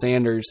Kaj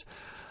Sanders.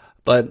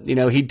 But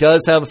he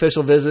does have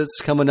official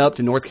visits coming up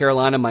to North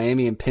Carolina,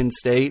 Miami, and Penn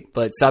State.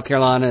 But South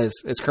Carolina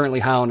is currently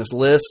high on his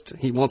list.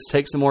 He wants to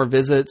take some more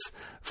visits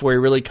before he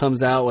really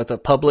comes out with a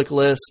public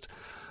list.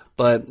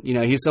 But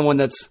he's someone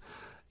that's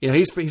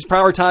he's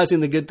prioritizing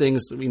the good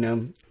things.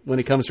 When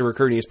it comes to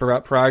recruiting, he's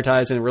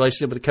prioritizing the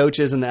relationship with the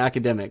coaches and the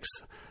academics.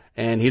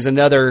 And he's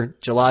another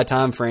July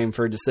time frame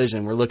for a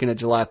decision. We're looking at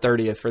July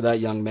 30th for that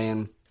young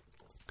man.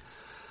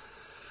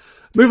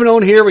 Moving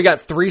on here, we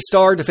got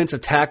 3-star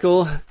defensive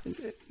tackle,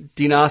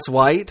 Dinas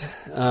White.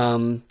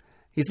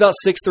 He's about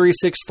 6'3",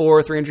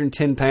 6'4",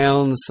 310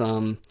 pounds.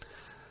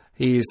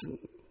 He's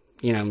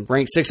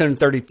ranked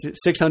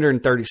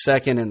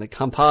 632nd in the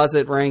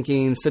composite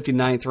rankings,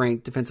 59th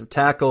ranked defensive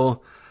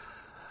tackle.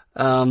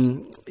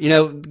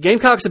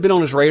 Gamecocks have been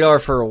on his radar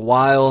for a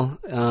while.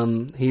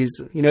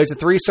 He's a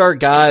 3-star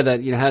guy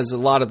that has a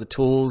lot of the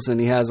tools, and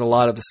he has a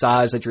lot of the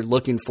size that you're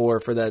looking for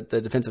the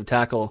defensive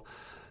tackle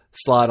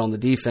slot on the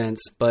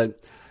defense.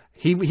 But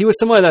he was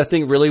somebody that I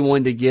think really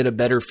wanted to get a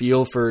better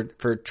feel for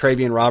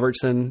Travian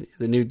Robertson,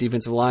 the new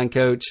defensive line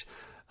coach.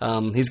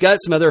 He's got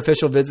some other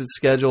official visits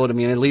scheduled.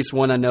 At least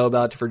one I know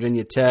about to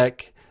Virginia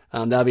Tech.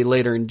 That'll be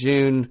later in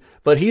June.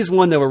 But he's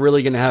one that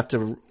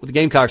the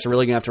Gamecocks are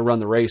really going to have to run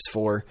the race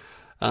for.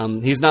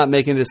 He's not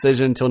making a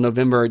decision until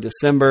November or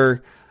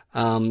December.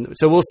 So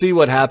we'll see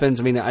what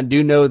happens. I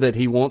do know that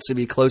he wants to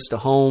be close to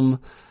home,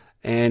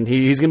 and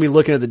he's going to be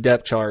looking at the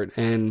depth chart.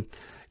 And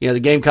the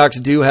Gamecocks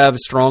do have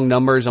strong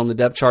numbers on the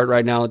depth chart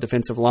right now at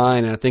defensive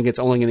line, and I think it's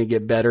only going to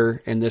get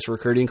better in this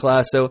recruiting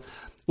class. So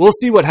we'll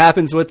see what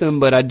happens with him,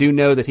 but I do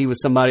know that he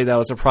was somebody that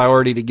was a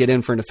priority to get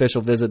in for an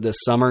official visit this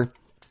summer.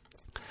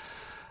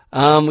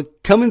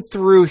 Coming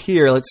through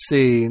here, let's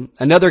see.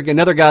 Another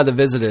guy that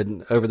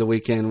visited over the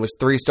weekend was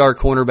 3-star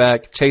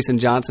cornerback Chasen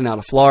Johnson out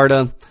of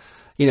Florida.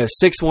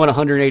 6'1",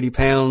 180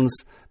 pounds.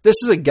 This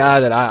is a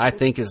guy that I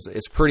think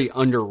is pretty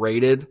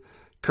underrated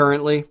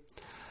currently.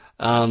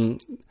 When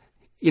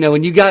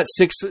you got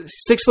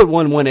 6'1",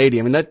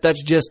 180,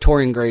 that's just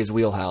Torian Gray's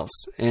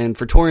wheelhouse. And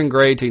for Torian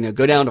Gray to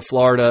go down to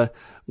Florida,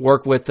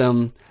 work with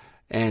them,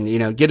 and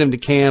get him to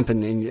camp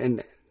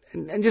and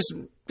just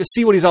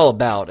see what he's all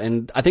about.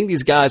 And I think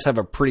these guys have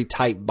a pretty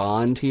tight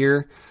bond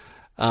here.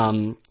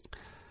 Getting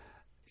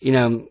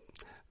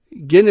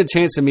a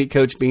chance to meet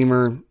Coach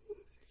Beamer,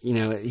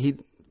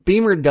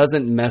 Beamer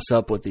doesn't mess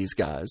up with these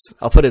guys.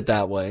 I'll put it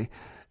that way.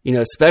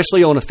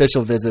 Especially on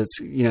official visits,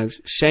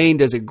 Shane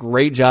does a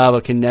great job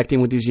of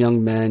connecting with these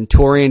young men.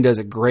 Torian does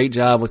a great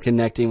job with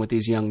connecting with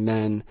these young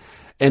men.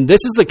 And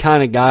this is the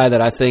kind of guy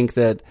that I think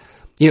that,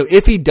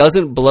 if he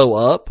doesn't blow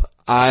up,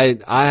 I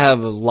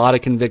have a lot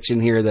of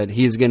conviction here that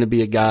he's going to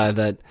be a guy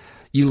that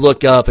you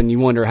look up and you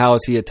wonder, how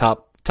is he a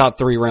top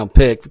 3 round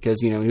pick? Because,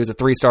 he was a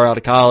 3-star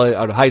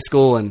out of high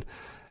school and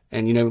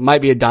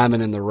might be a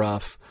diamond in the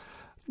rough.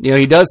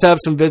 He does have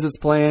some visits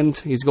planned.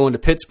 He's going to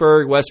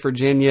Pittsburgh, West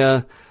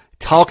Virginia,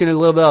 talking a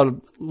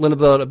little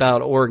bit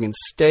about Oregon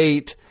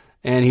State,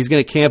 and he's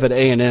going to camp at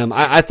A&M.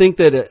 I think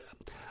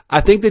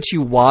that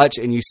you watch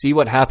and you see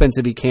what happens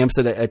if he camps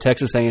at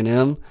Texas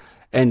A&M,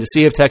 and to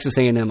see if Texas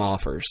A&M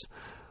offers.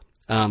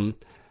 I'll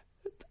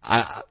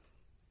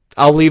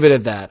leave it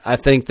at that. I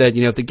think that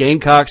if the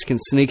Gamecocks can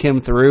sneak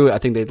him through, I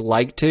think they'd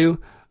like to,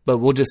 but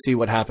we'll just see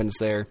what happens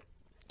there.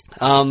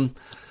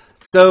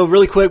 So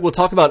really quick, we'll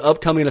talk about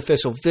upcoming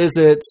official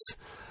visits.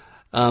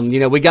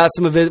 We got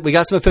some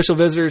official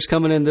visitors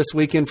coming in this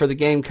weekend for the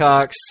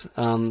Gamecocks.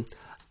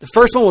 The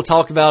first one we'll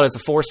talk about is a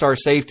 4-star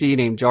safety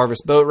named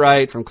Jarvis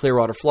Boatwright from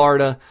Clearwater,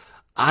 Florida.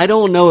 I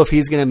don't know if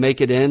he's going to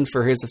make it in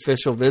for his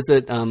official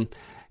visit.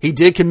 He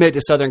did commit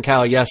to Southern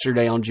Cal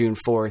yesterday on June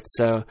 4th,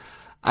 so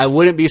I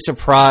wouldn't be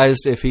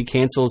surprised if he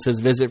cancels his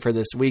visit for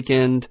this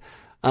weekend.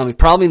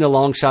 Probably in the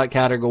long shot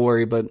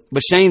category, but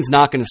Shane's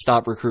not going to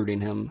stop recruiting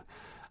him.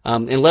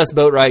 Unless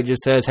Boatwright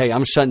just says, hey,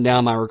 I'm shutting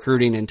down my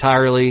recruiting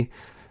entirely.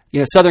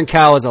 Southern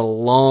Cal is a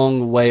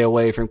long way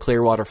away from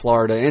Clearwater,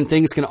 Florida, and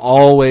things can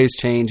always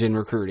change in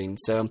recruiting.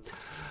 So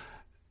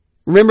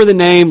remember the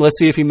name. Let's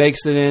see if he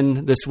makes it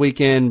in this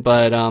weekend.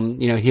 But,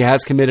 he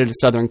has committed to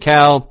Southern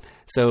Cal,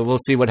 so we'll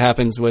see what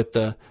happens with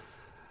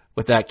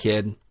that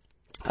kid.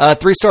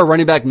 3-star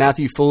running back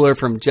Matthew Fuller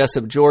from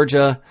Jessup,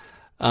 Georgia.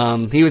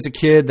 He was a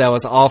kid that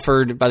was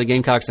offered by the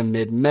Gamecocks in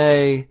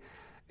mid-May.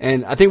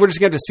 And I think we're just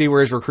going to have to see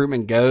where his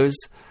recruitment goes.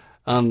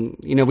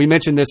 We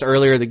mentioned this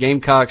earlier. The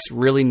Gamecocks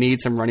really need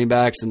some running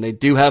backs, and they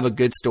do have a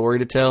good story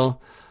to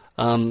tell.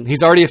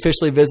 He's already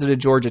officially visited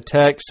Georgia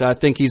Tech, so I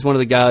think he's one of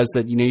the guys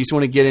that you just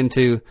want to get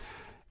into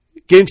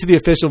the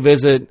official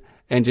visit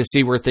and just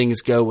see where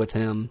things go with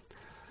him.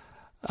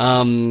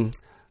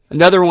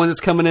 Another one that's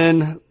coming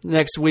in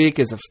next week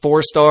is a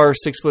 4-star,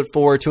 6'4",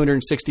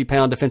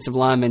 260-pound defensive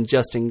lineman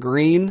Justin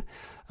Green.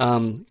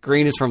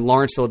 Green is from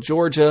Lawrenceville,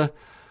 Georgia.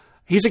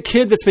 He's a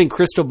kid that's been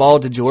crystal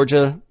balled to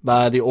Georgia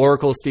by the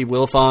Oracle, Steve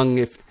Wilfong.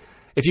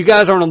 If you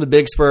guys aren't on the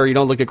Big Spur, you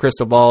don't look at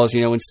crystal balls.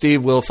 When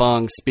Steve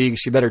Wilfong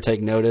speaks, you better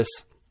take notice.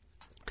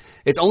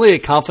 It's only a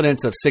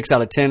confidence of 6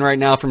 out of 10 right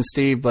now from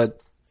Steve, but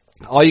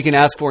all you can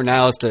ask for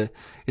now is to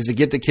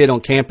get the kid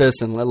on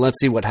campus and let's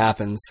see what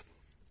happens.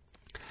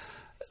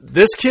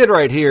 This kid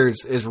right here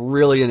is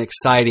really an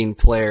exciting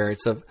player.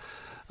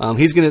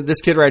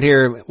 This kid right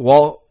here,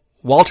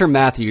 Walter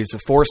Matthews, a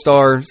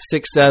 4-star,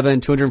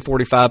 6'7",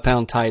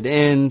 245-pound tight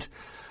end.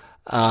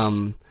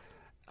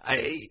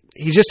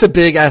 He's just a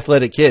big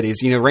athletic kid.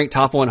 He's ranked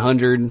top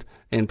 100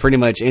 in pretty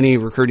much any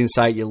recruiting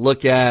site you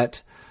look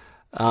at.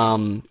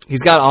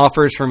 He's got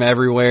offers from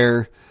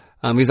everywhere.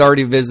 He's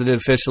already visited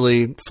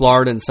officially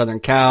Florida and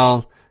Southern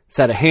Cal. He's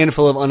had a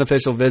handful of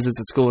unofficial visits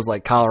at schools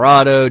like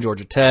Colorado,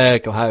 Georgia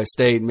Tech, Ohio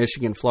State,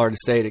 Michigan, Florida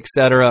State,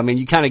 etc. I mean,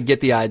 you kind of get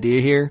the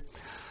idea here.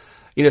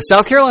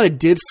 South Carolina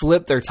did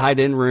flip their tight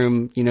end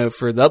room,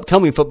 for the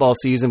upcoming football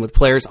season with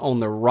players on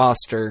the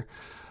roster.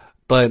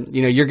 But,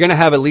 you're going to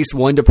have at least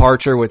one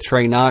departure with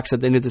Trey Knox at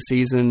the end of the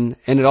season.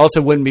 And it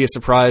also wouldn't be a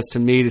surprise to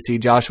me to see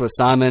Joshua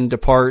Simon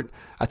depart.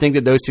 I think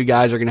that those two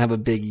guys are going to have a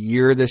big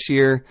year this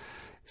year.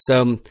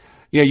 So,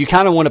 you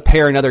kind of want to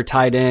pair another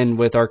tight end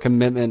with our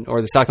commitment,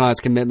 or the South Carolina's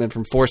commitment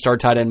from 4-star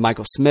tight end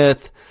Michael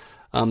Smith.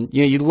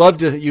 You would love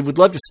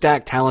to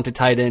stack talented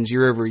tight ends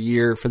year over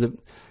year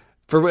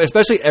for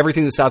especially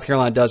everything that South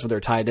Carolina does with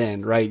their tight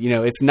end, right?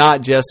 It's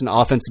not just an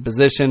offensive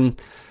position.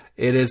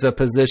 It is a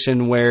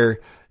position where,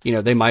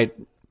 they might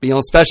be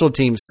on special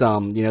teams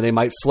some. They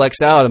might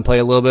flex out and play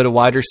a little bit of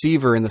wide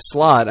receiver in the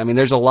slot. I mean,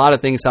 there's a lot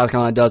of things South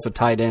Carolina does with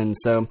tight ends.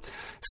 So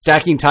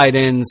stacking tight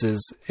ends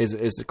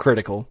is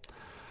critical.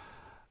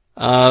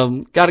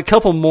 Got a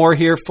couple more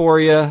here for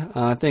you.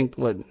 I think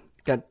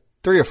got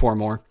 3 or 4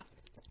 more.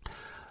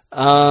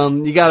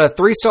 You got a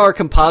 3-star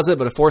composite,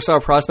 but a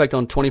 4-star prospect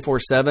on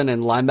 24/7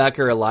 and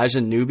linebacker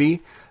Elijah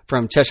Newby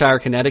from Cheshire,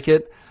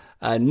 Connecticut.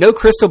 No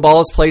crystal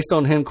ball is placed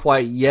on him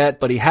quite yet,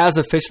 but he has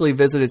officially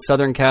visited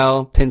Southern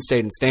Cal, Penn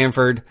State, and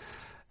Stanford.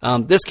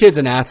 This kid's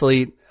an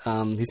athlete.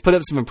 He's put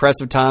up some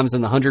impressive times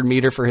in the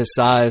 100-meter for his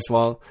size,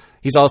 while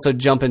he's also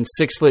jumping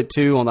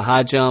 6'2" on the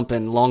high jump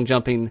and long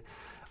jumping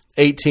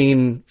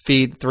 18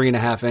 feet,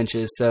 3.5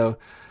 inches. So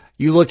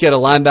you look at a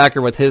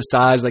linebacker with his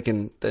size that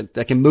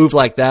can move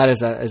like that, as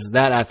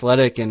that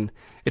athletic, and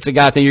it's a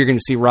guy I think you're going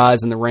to see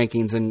rise in the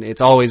rankings, and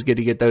it's always good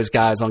to get those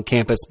guys on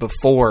campus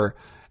before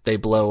they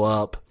blow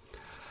up.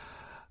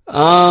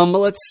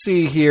 Let's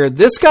see here.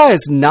 This guy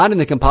is not in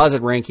the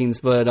composite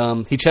rankings,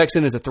 but he checks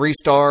in as a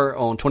 3-star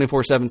on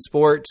 24/7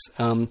 Sports.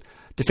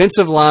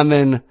 Defensive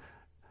lineman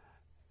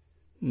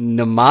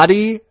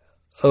Namadi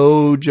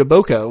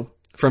Ojaboko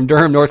from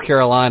Durham, North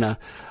Carolina.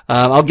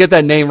 I'll get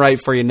that name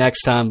right for you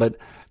next time, but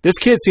this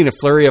kid's seen a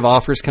flurry of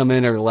offers come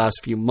in over the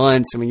last few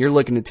months. I mean, you're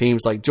looking at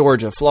teams like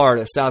Georgia,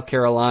 Florida, South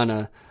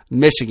Carolina,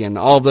 Michigan.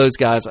 All of those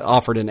guys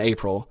offered in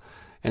April.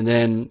 And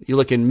then you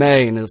look in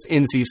May, and it's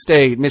NC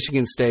State,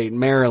 Michigan State,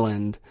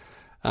 Maryland.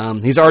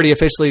 He's already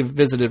officially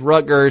visited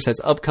Rutgers, has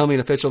upcoming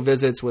official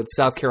visits with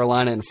South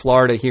Carolina and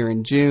Florida here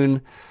in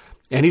June.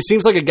 And he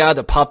seems like a guy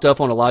that popped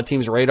up on a lot of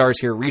teams' radars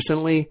here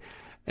recently.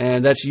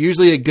 And that's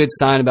usually a good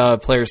sign about a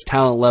player's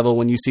talent level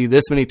when you see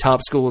this many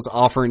top schools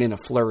offering in a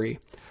flurry.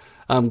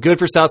 Good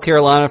for South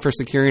Carolina for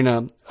securing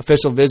an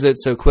official visit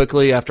so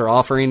quickly after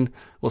offering.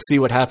 We'll see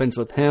what happens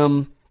with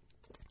him.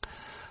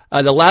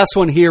 The last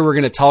one here we're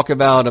going to talk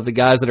about of the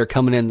guys that are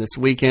coming in this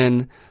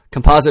weekend,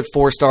 composite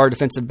 4-star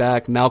defensive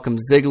back Malcolm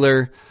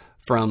Ziegler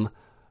from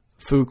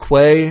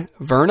Fuquay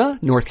Verna,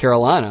 North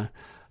Carolina.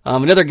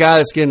 Another guy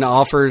that's getting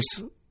offers,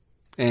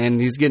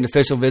 and he's getting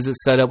official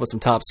visits set up with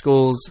some top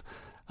schools.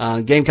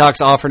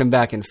 Gamecocks offered him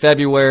back in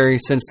February.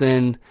 Since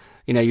then,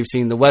 you've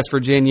seen the West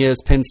Virginias,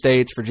 Penn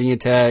States, Virginia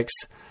Techs,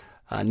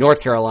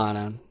 North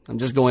Carolina. I'm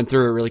just going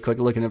through it really quick,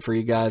 looking at it for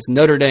you guys.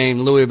 Notre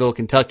Dame, Louisville,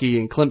 Kentucky,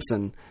 and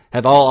Clemson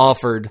have all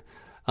offered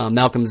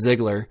Malcolm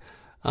Ziegler.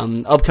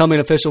 Upcoming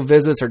official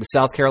visits are to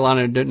South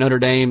Carolina, Notre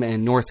Dame,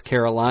 and North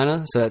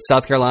Carolina. So that's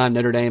South Carolina,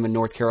 Notre Dame, and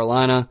North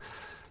Carolina.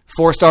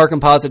 4-star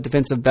composite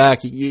defensive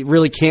back. You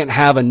really can't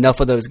have enough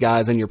of those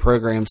guys in your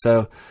program.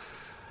 So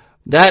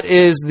that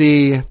is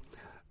the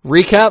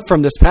recap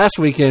from this past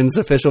weekend's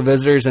official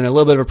visitors, and a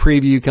little bit of a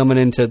preview coming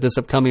into this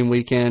upcoming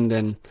weekend,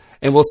 and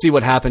we'll see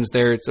what happens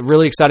there. It's a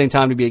really exciting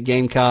time to be a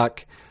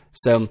Gamecock,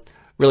 so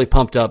really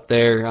pumped up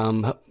there,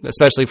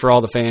 especially for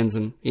all the fans.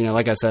 And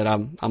like I said,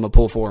 I'm a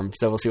pull for them,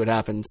 so we'll see what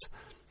happens.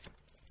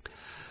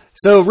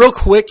 So real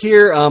quick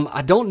here,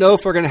 I don't know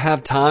if we're going to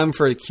have time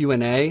for a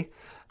Q&A.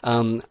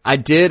 I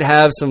did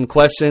have some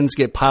questions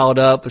get piled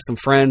up with some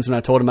friends when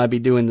I told them I'd be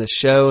doing this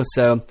show.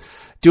 So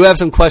do have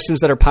some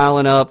questions that are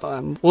piling up.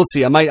 We'll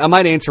see. I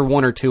might answer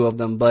one or two of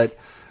them, but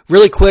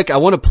really quick, I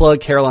want to plug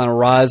Carolina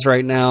Rise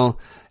right now.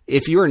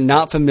 If you are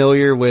not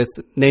familiar with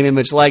name,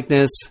 image,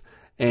 likeness,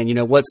 and you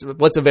know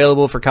what's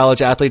available for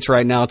college athletes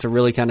right now to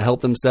really kind of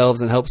help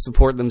themselves and help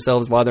support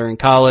themselves while they're in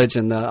college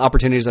and the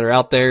opportunities that are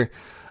out there,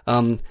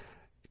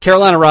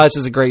 Carolina Rise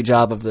does a great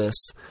job of this.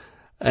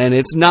 And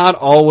it's not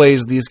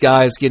always these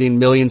guys getting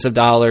millions of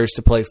dollars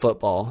to play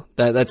football.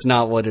 That's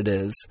not what it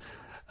is.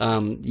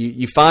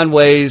 You find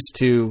ways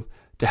to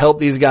help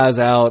these guys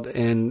out,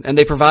 and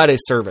they provide a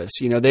service.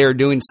 You know, they are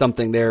doing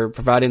something. They're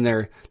providing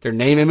their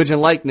name, image,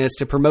 and likeness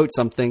to promote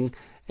something.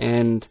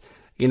 And,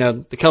 you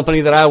know, the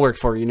company that I work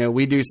for, you know,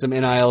 we do some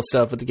NIL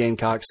stuff with the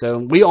Gamecock. So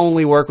we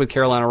only work with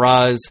Carolina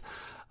Rise.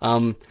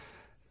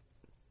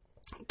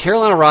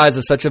 Carolina Rise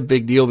is such a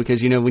big deal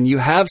because, you know, when you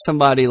have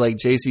somebody like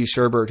J.C.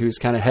 Sherbert who's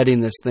kind of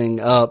heading this thing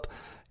up,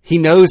 he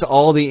knows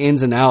all the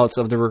ins and outs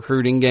of the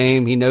recruiting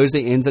game. He knows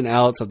the ins and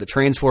outs of the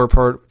transfer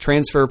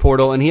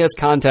portal, and he has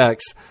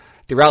contacts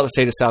throughout the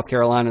state of South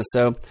Carolina.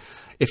 So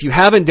if you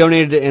haven't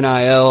donated to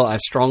NIL, I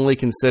strongly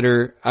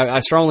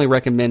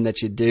recommend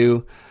that you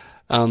do.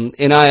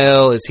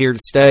 NIL is here to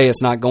stay.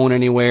 It's not going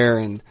anywhere.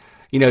 And,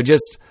 you know,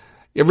 just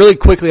really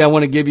quickly, I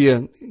want to give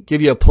you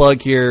a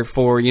plug here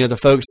for, you know, the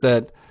folks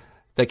that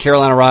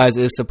Carolina Rise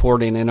is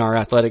supporting in our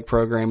athletic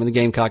program, in the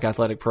Gamecock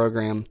athletic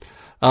program.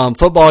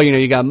 Football, you know,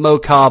 you got Mo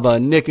Kaba,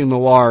 Nick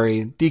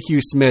Nwari,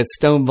 DQ Smith,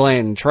 Stone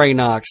Blanton, Trey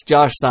Knox,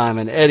 Josh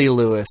Simon, Eddie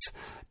Lewis,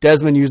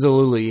 Desmond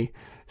Uzaluli,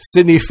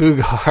 Sidney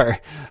Fugar,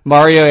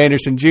 Mario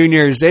Anderson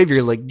Jr.,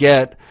 Xavier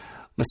Leggett,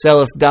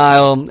 Marcellus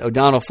Dial,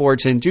 O'Donnell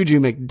Fortune,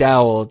 Juju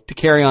McDowell,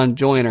 DeCarrion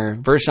Joyner,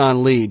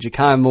 Vershawn Lee,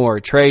 Ja'Kai Moore,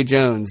 Trey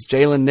Jones,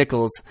 Jalen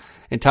Nichols,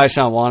 and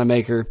Tyshawn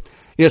Wanamaker.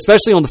 You know,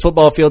 especially on the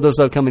football field this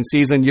upcoming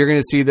season, you're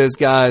going to see those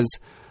guys,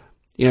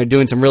 you know,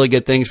 doing some really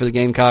good things for the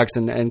Gamecocks,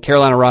 and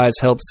Carolina Rise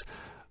helps,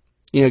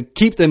 you know,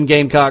 keep them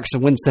Gamecocks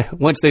once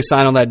they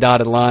sign on that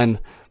dotted line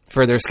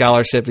for their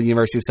scholarship at the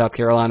University of South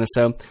Carolina.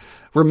 So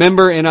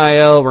remember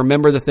NIL,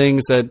 remember the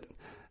things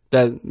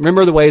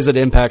remember the ways that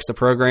it impacts the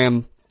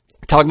program.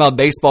 Talking about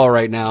baseball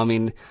right now, I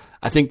mean,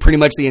 I think pretty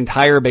much the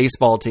entire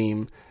baseball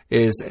team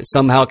is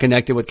somehow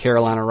connected with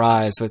Carolina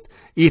Rise, with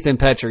Ethan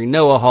Petrie,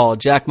 Noah Hall,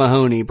 Jack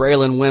Mahoney,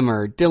 Braylon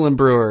Wimmer, Dylan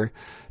Brewer,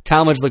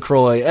 Talmadge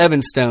LaCroix,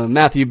 Evan Stone,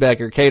 Matthew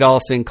Becker, Kate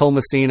Alston, Cole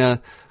Messina,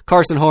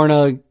 Carson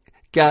Horna,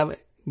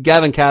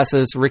 Gavin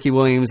Cassis, Ricky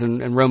Williams,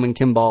 and Roman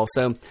Kimball.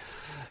 So,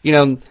 you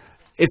know,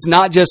 it's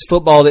not just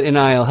football that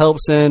NIL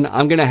helps in.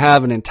 I'm going to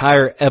have an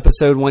entire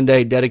episode one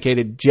day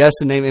dedicated just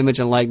to name, image,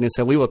 and likeness,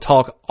 and we will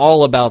talk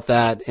all about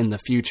that in the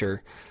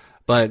future.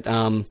 But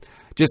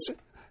just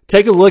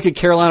take a look at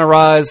Carolina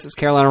Rise. It's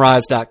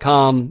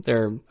carolinarise.com.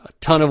 There are a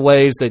ton of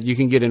ways that you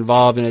can get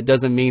involved, and it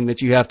doesn't mean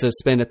that you have to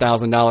spend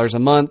 $1,000 a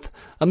month,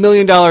 $1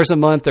 million a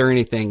month, or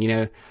anything. You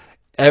know,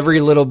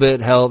 every little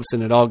bit helps,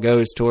 and it all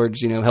goes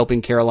towards, you know,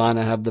 helping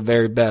Carolina have the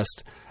very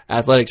best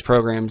athletics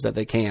programs that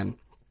they can.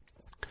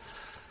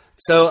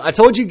 So I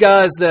told you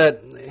guys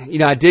that, you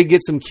know, I did get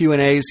some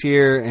Q&As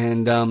here,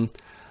 and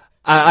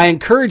I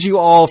encourage you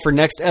all for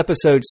next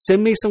episode,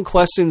 send me some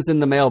questions in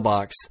the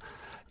mailbox.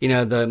 You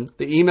know, the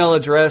email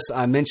address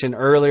I mentioned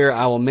earlier,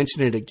 I will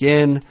mention it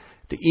again.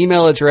 The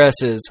email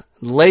address is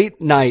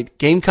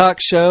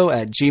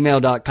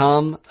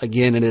latenightgamecockshow@gmail.com.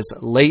 Again, it is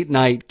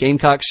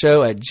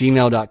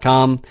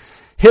latenightgamecockshow@gmail.com.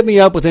 Hit me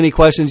up with any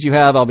questions you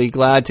have. I'll be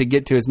glad to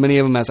get to as many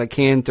of them as I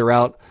can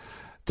throughout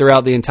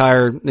the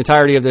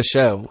entirety of this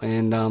show.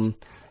 And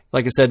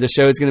like I said, the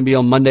show is going to be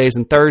on Mondays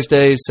and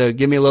Thursdays, so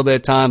give me a little bit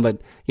of time.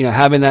 But, you know,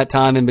 having that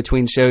time in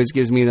between shows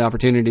gives me the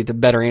opportunity to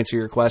better answer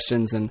your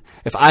questions. And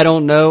if I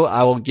don't know,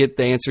 I will get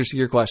the answers to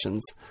your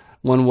questions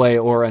one way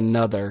or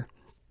another.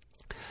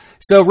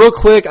 So real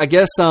quick, I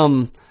guess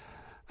I'm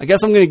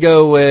going to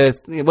go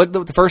with what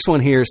the first one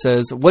here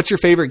says. What's your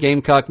favorite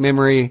Gamecock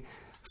memory,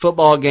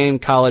 football game,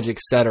 college,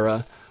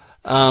 etc.?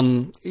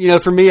 You know,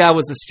 for me, I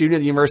was a student at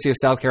the University of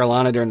South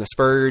Carolina during the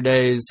Spurrier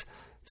days.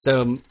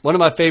 So one of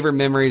my favorite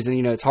memories, and,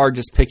 you know, it's hard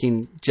just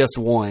picking just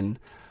one,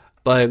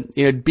 but,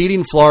 you know,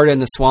 beating Florida in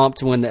the Swamp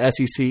to win the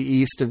SEC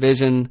East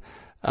Division,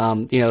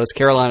 you know, it's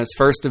Carolina's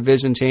first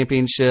division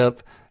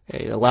championship.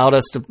 It allowed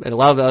us to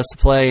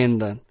play in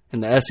the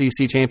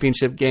SEC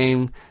championship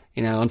game.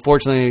 You know,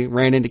 unfortunately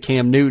ran into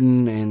Cam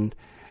Newton and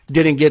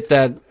didn't get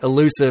that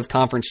elusive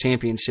conference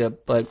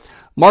championship, but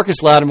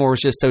Marcus Lattimore was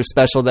just so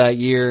special that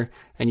year,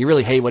 and you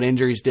really hate what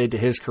injuries did to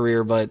his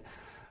career, but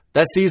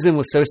that season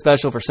was so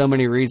special for so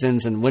many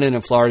reasons, and winning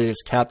in Florida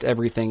just capped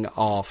everything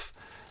off.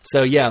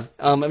 So, yeah,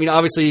 I mean,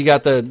 obviously you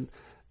got the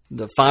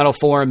Final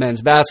Four in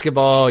men's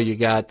basketball. You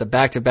got the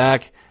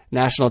back-to-back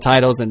national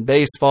titles in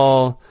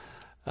baseball.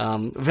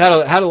 We've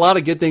had a lot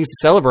of good things to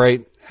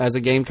celebrate as a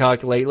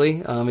Gamecock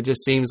lately. It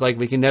just seems like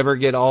we can never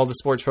get all the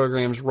sports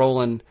programs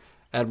rolling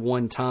at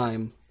one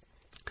time.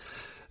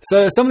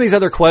 So some of these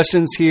other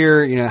questions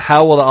here, you know,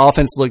 how will the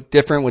offense look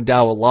different with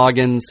Dowell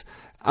Loggins?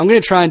 I'm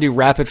going to try and do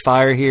rapid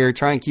fire here,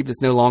 try and keep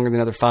this no longer than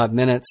another 5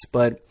 minutes.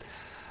 But,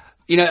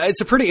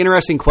 it's a pretty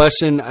interesting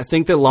question. I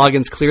think that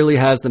Loggins clearly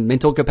has the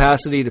mental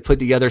capacity to put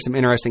together some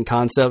interesting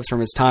concepts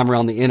from his time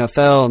around the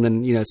NFL. And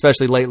then,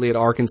 especially lately at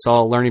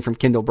Arkansas, learning from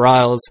Kendall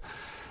Briles.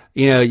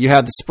 You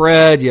have the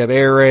spread, you have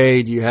air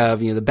raid, you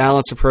have, the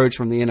balanced approach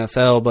from the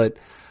NFL. But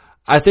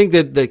I think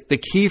that the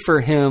key for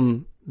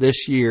him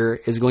this year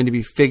is going to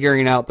be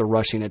figuring out the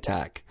rushing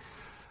attack.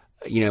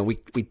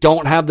 We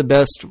don't have the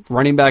best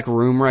running back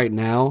room right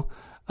now.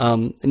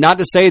 Not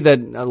to say that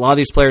a lot of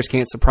these players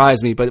can't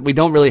surprise me, but we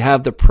don't really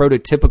have the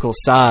prototypical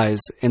size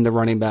in the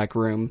running back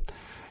room.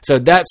 So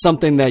that's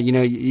something that,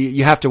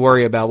 you have to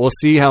worry about. We'll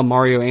see how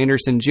Mario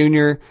Anderson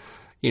Jr.,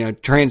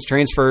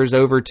 transfers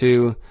over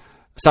to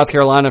South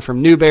Carolina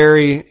from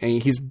Newberry,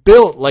 and he's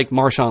built like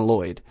Marshawn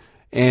Lloyd.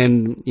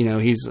 And,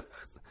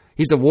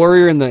 he's a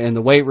warrior in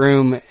the weight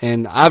room.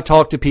 And I've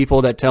talked to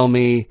people that tell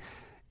me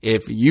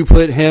if you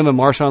put him and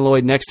Marshawn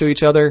Lloyd next to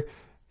each other,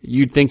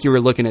 you'd think you were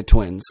looking at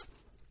twins.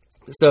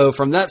 So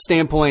from that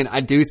standpoint,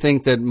 I do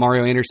think that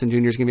Mario Anderson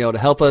Jr. is going to be able to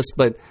help us,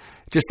 but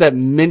just that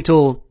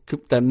mental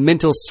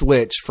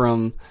switch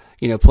from,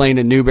 playing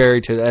in Newberry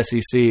to the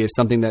SEC is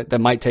something that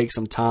might take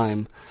some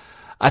time.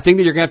 I think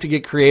that you're going to have to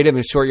get creative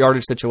in short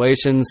yardage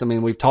situations. I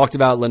mean, we've talked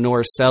about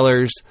Lenoris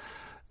Sellers.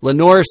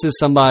 Lenoris is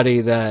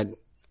somebody that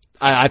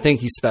I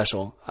think he's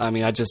special. I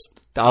mean,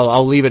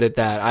 I'll leave it at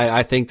that.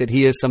 I think that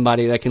he is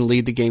somebody that can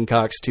lead the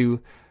Gamecocks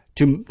to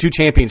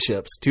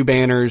championships, to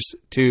banners,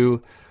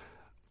 to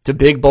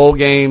big bowl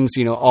games,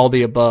 all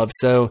the above.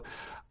 So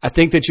I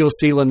think that you'll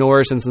see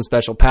Lenoris in some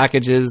special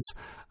packages.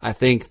 I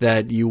think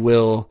that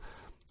you'll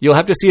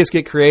have to see us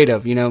get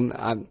creative.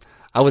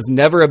 I was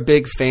never a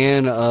big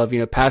fan of,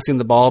 passing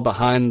the ball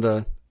behind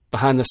the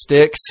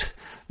sticks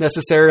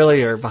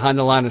necessarily, or behind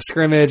the line of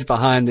scrimmage,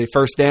 behind the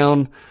first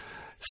down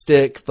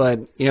stick. But,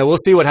 we'll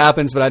see what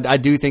happens. But I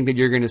do think that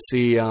you're going to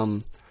see a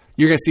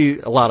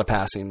lot of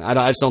passing.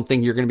 I just don't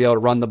think you're going to be able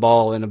to run the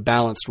ball in a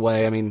balanced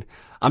way. I mean,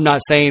 I'm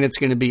not saying it's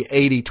going to be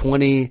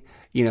 80-20,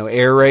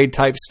 air raid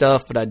type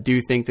stuff, but I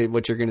do think that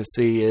what you're going to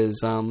see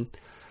is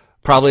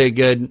probably a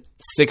good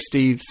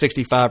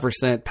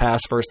 60-65%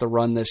 pass versus the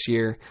run this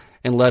year,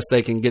 unless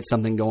they can get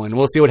something going.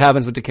 We'll see what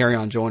happens with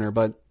DeCarrion Joyner,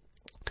 but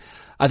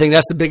I think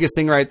that's the biggest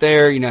thing right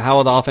there. How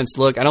will the offense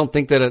look? I don't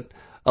think that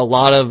a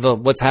lot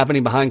of what's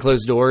happening behind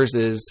closed doors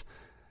is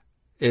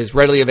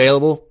readily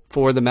available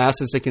for the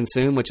masses to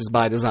consume, which is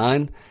by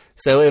design.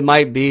 So it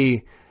might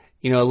be,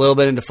 a little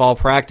bit into fall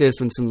practice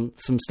when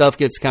some stuff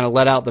gets kind of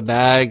let out the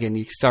bag and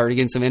you start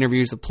getting some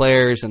interviews with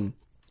players and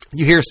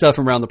you hear stuff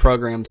from around the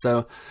program.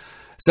 So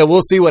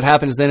we'll see what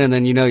happens then. And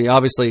then,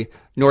 obviously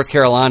North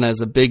Carolina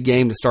is a big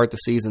game to start the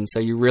season.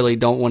 So you really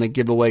don't want to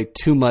give away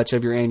too much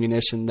of your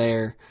ammunition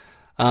there.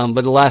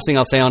 But the last thing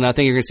I'll say on it, I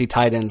think you're going to see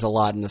tight ends a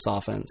lot in this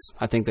offense.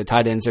 I think the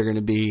tight ends are going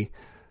to be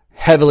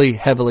heavily,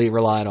 heavily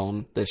relied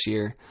on this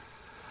year.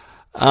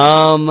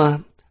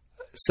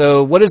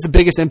 So what is the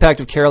biggest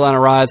impact of Carolina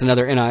Rise and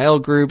other NIL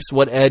groups?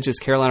 What edge does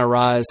Carolina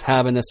Rise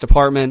have in this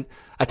department?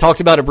 I talked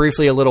about it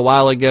briefly a little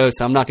while ago,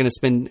 so I'm not going to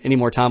spend any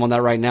more time on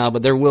that right now,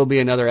 but there will be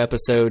another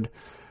episode,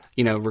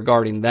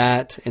 regarding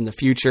that in the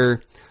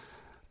future.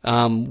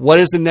 What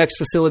is the next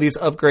facilities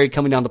upgrade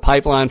coming down the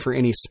pipeline for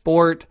any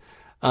sport?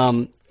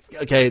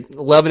 Okay,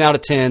 11 out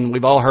of 10.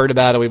 We've all heard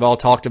about it. We've all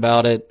talked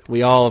about it.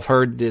 We all have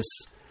heard this.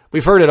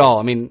 We've heard it all.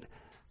 I mean,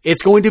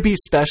 it's going to be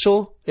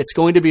special. It's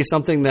going to be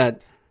something that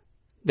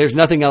there's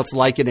nothing else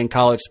like it in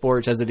college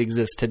sports as it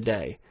exists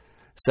today.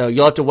 So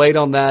you'll have to wait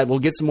on that. We'll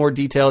get some more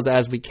details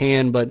as we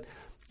can, but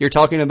you're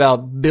talking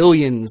about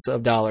billions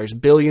of dollars,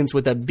 billions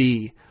with a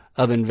B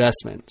of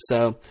investment.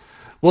 So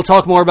we'll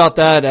talk more about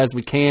that as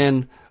we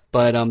can,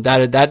 but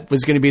that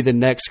was going to be the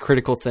next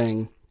critical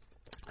thing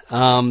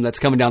that's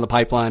coming down the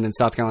pipeline in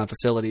South Carolina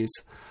facilities.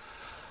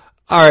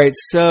 All right,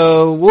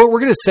 so we're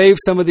going to save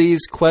some of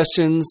these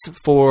questions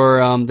for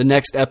the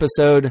next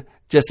episode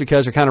just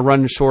because we're kind of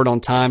running short on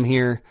time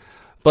here.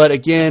 But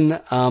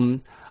again,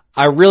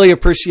 I really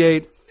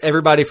appreciate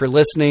everybody for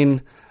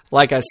listening.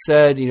 Like I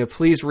said,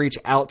 please reach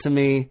out to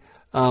me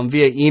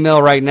via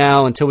email right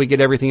now until we get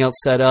everything else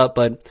set up.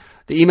 But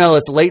the email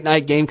is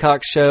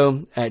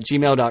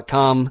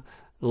latenightgamecockshow@gmail.com,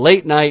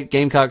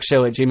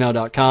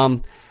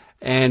 latenightgamecockshow@gmail.com.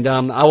 And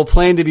I will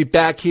plan to be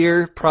back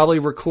here, probably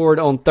record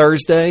on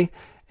Thursday.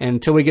 And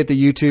until we get the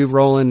YouTube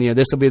rolling,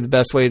 this will be the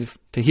best way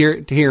to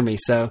hear me.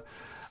 So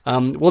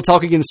we'll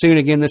talk again soon.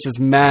 Again, this is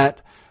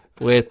Matt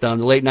with the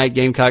Late Night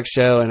Gamecock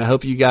Show, and I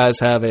hope you guys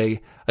have a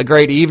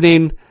great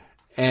evening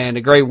and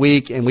a great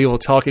week, and we will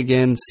talk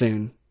again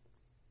soon.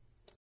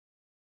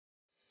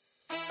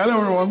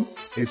 Hello everyone,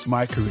 it's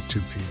Micah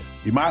Richards here.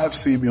 You might have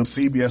seen me on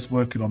CBS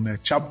working on their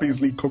Champions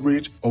League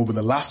coverage over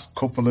the last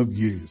couple of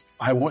years.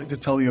 I wanted to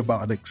tell you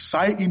about an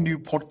exciting new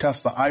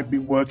podcast that I've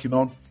been working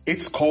on.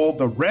 It's called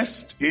The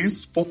Rest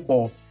is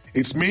Football.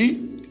 It's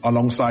me,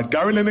 alongside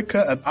Gary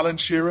Lineker and Alan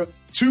Shearer,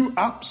 two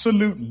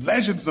absolute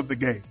legends of the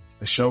game.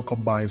 The show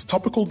combines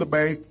topical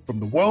debate from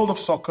the world of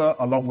soccer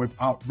along with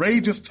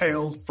outrageous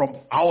tales from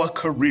our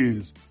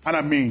careers. And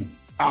I mean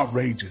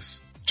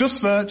outrageous. Just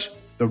search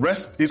The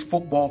rest is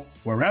football,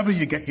 wherever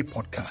you get your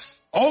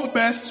podcasts. All the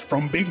best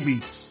from Big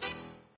Meats.